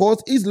Kanye, of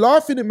course, he's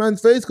laughing in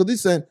man's face because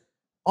he's saying,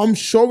 I'm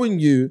showing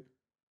you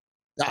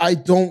that I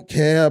don't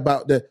care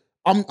about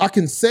I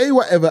can say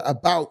whatever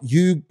about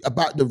you,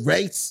 about the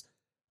race,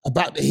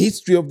 about the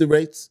history of the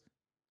race.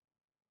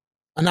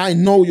 And I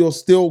know you're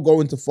still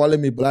going to follow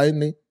me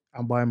blindly.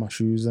 I'm buying my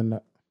shoes and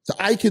that. So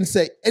I can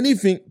say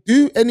anything,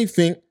 do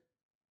anything,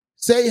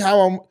 say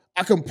how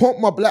I can pump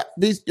my black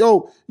this,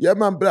 yeah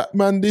man, black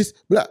man this,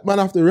 black man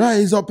have to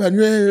rise up and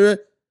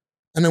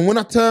then when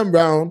I turn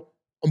around,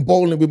 I'm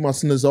bowling with my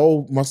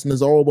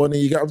snazole bunny,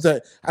 you get what I'm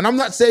saying? And I'm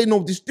not saying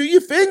no, just do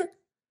your thing.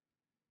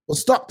 But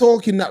stop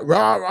talking that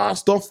rah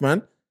stuff,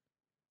 man.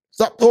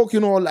 Stop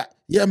talking all that,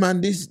 yeah man,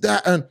 this,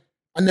 that, and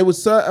there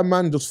was certain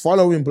man just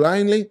following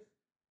blindly.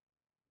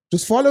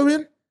 Just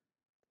following.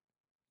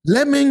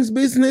 Lemmings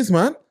business,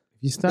 man.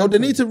 They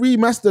need to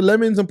remaster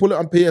Lemmings and put it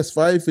on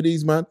PS5 for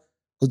these, man.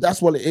 Because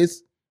that's what it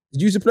is.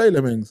 Did you used to play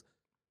Lemmings?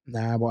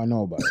 Nah, but I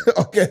know about it.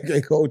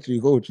 okay, coach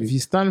you. If you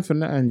stand for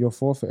that and you're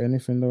for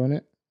anything, though,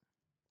 innit?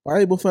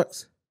 Bible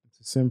facts. It's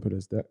as simple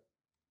as that.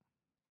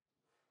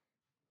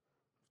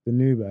 The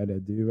new better, they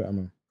do better,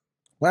 man.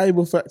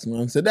 Bible facts,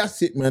 man. So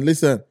that's it, man.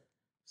 Listen,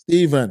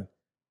 Stephen,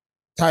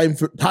 time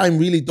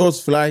really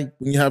does fly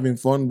when you're having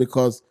fun,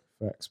 because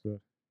facts,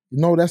 bro. You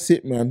know, that's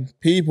it, man.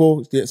 People,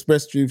 it's the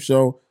Express Truth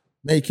Show,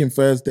 making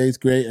Thursdays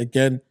great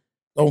again.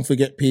 Don't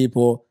forget,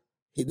 people,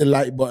 hit the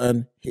like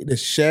button, hit the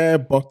share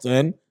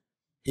button,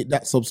 hit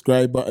that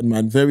subscribe button,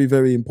 man. Very,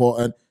 very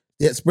important.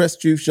 The Express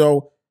Truth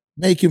Show,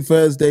 Making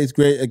Thursdays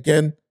great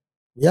again.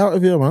 We out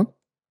of here, man.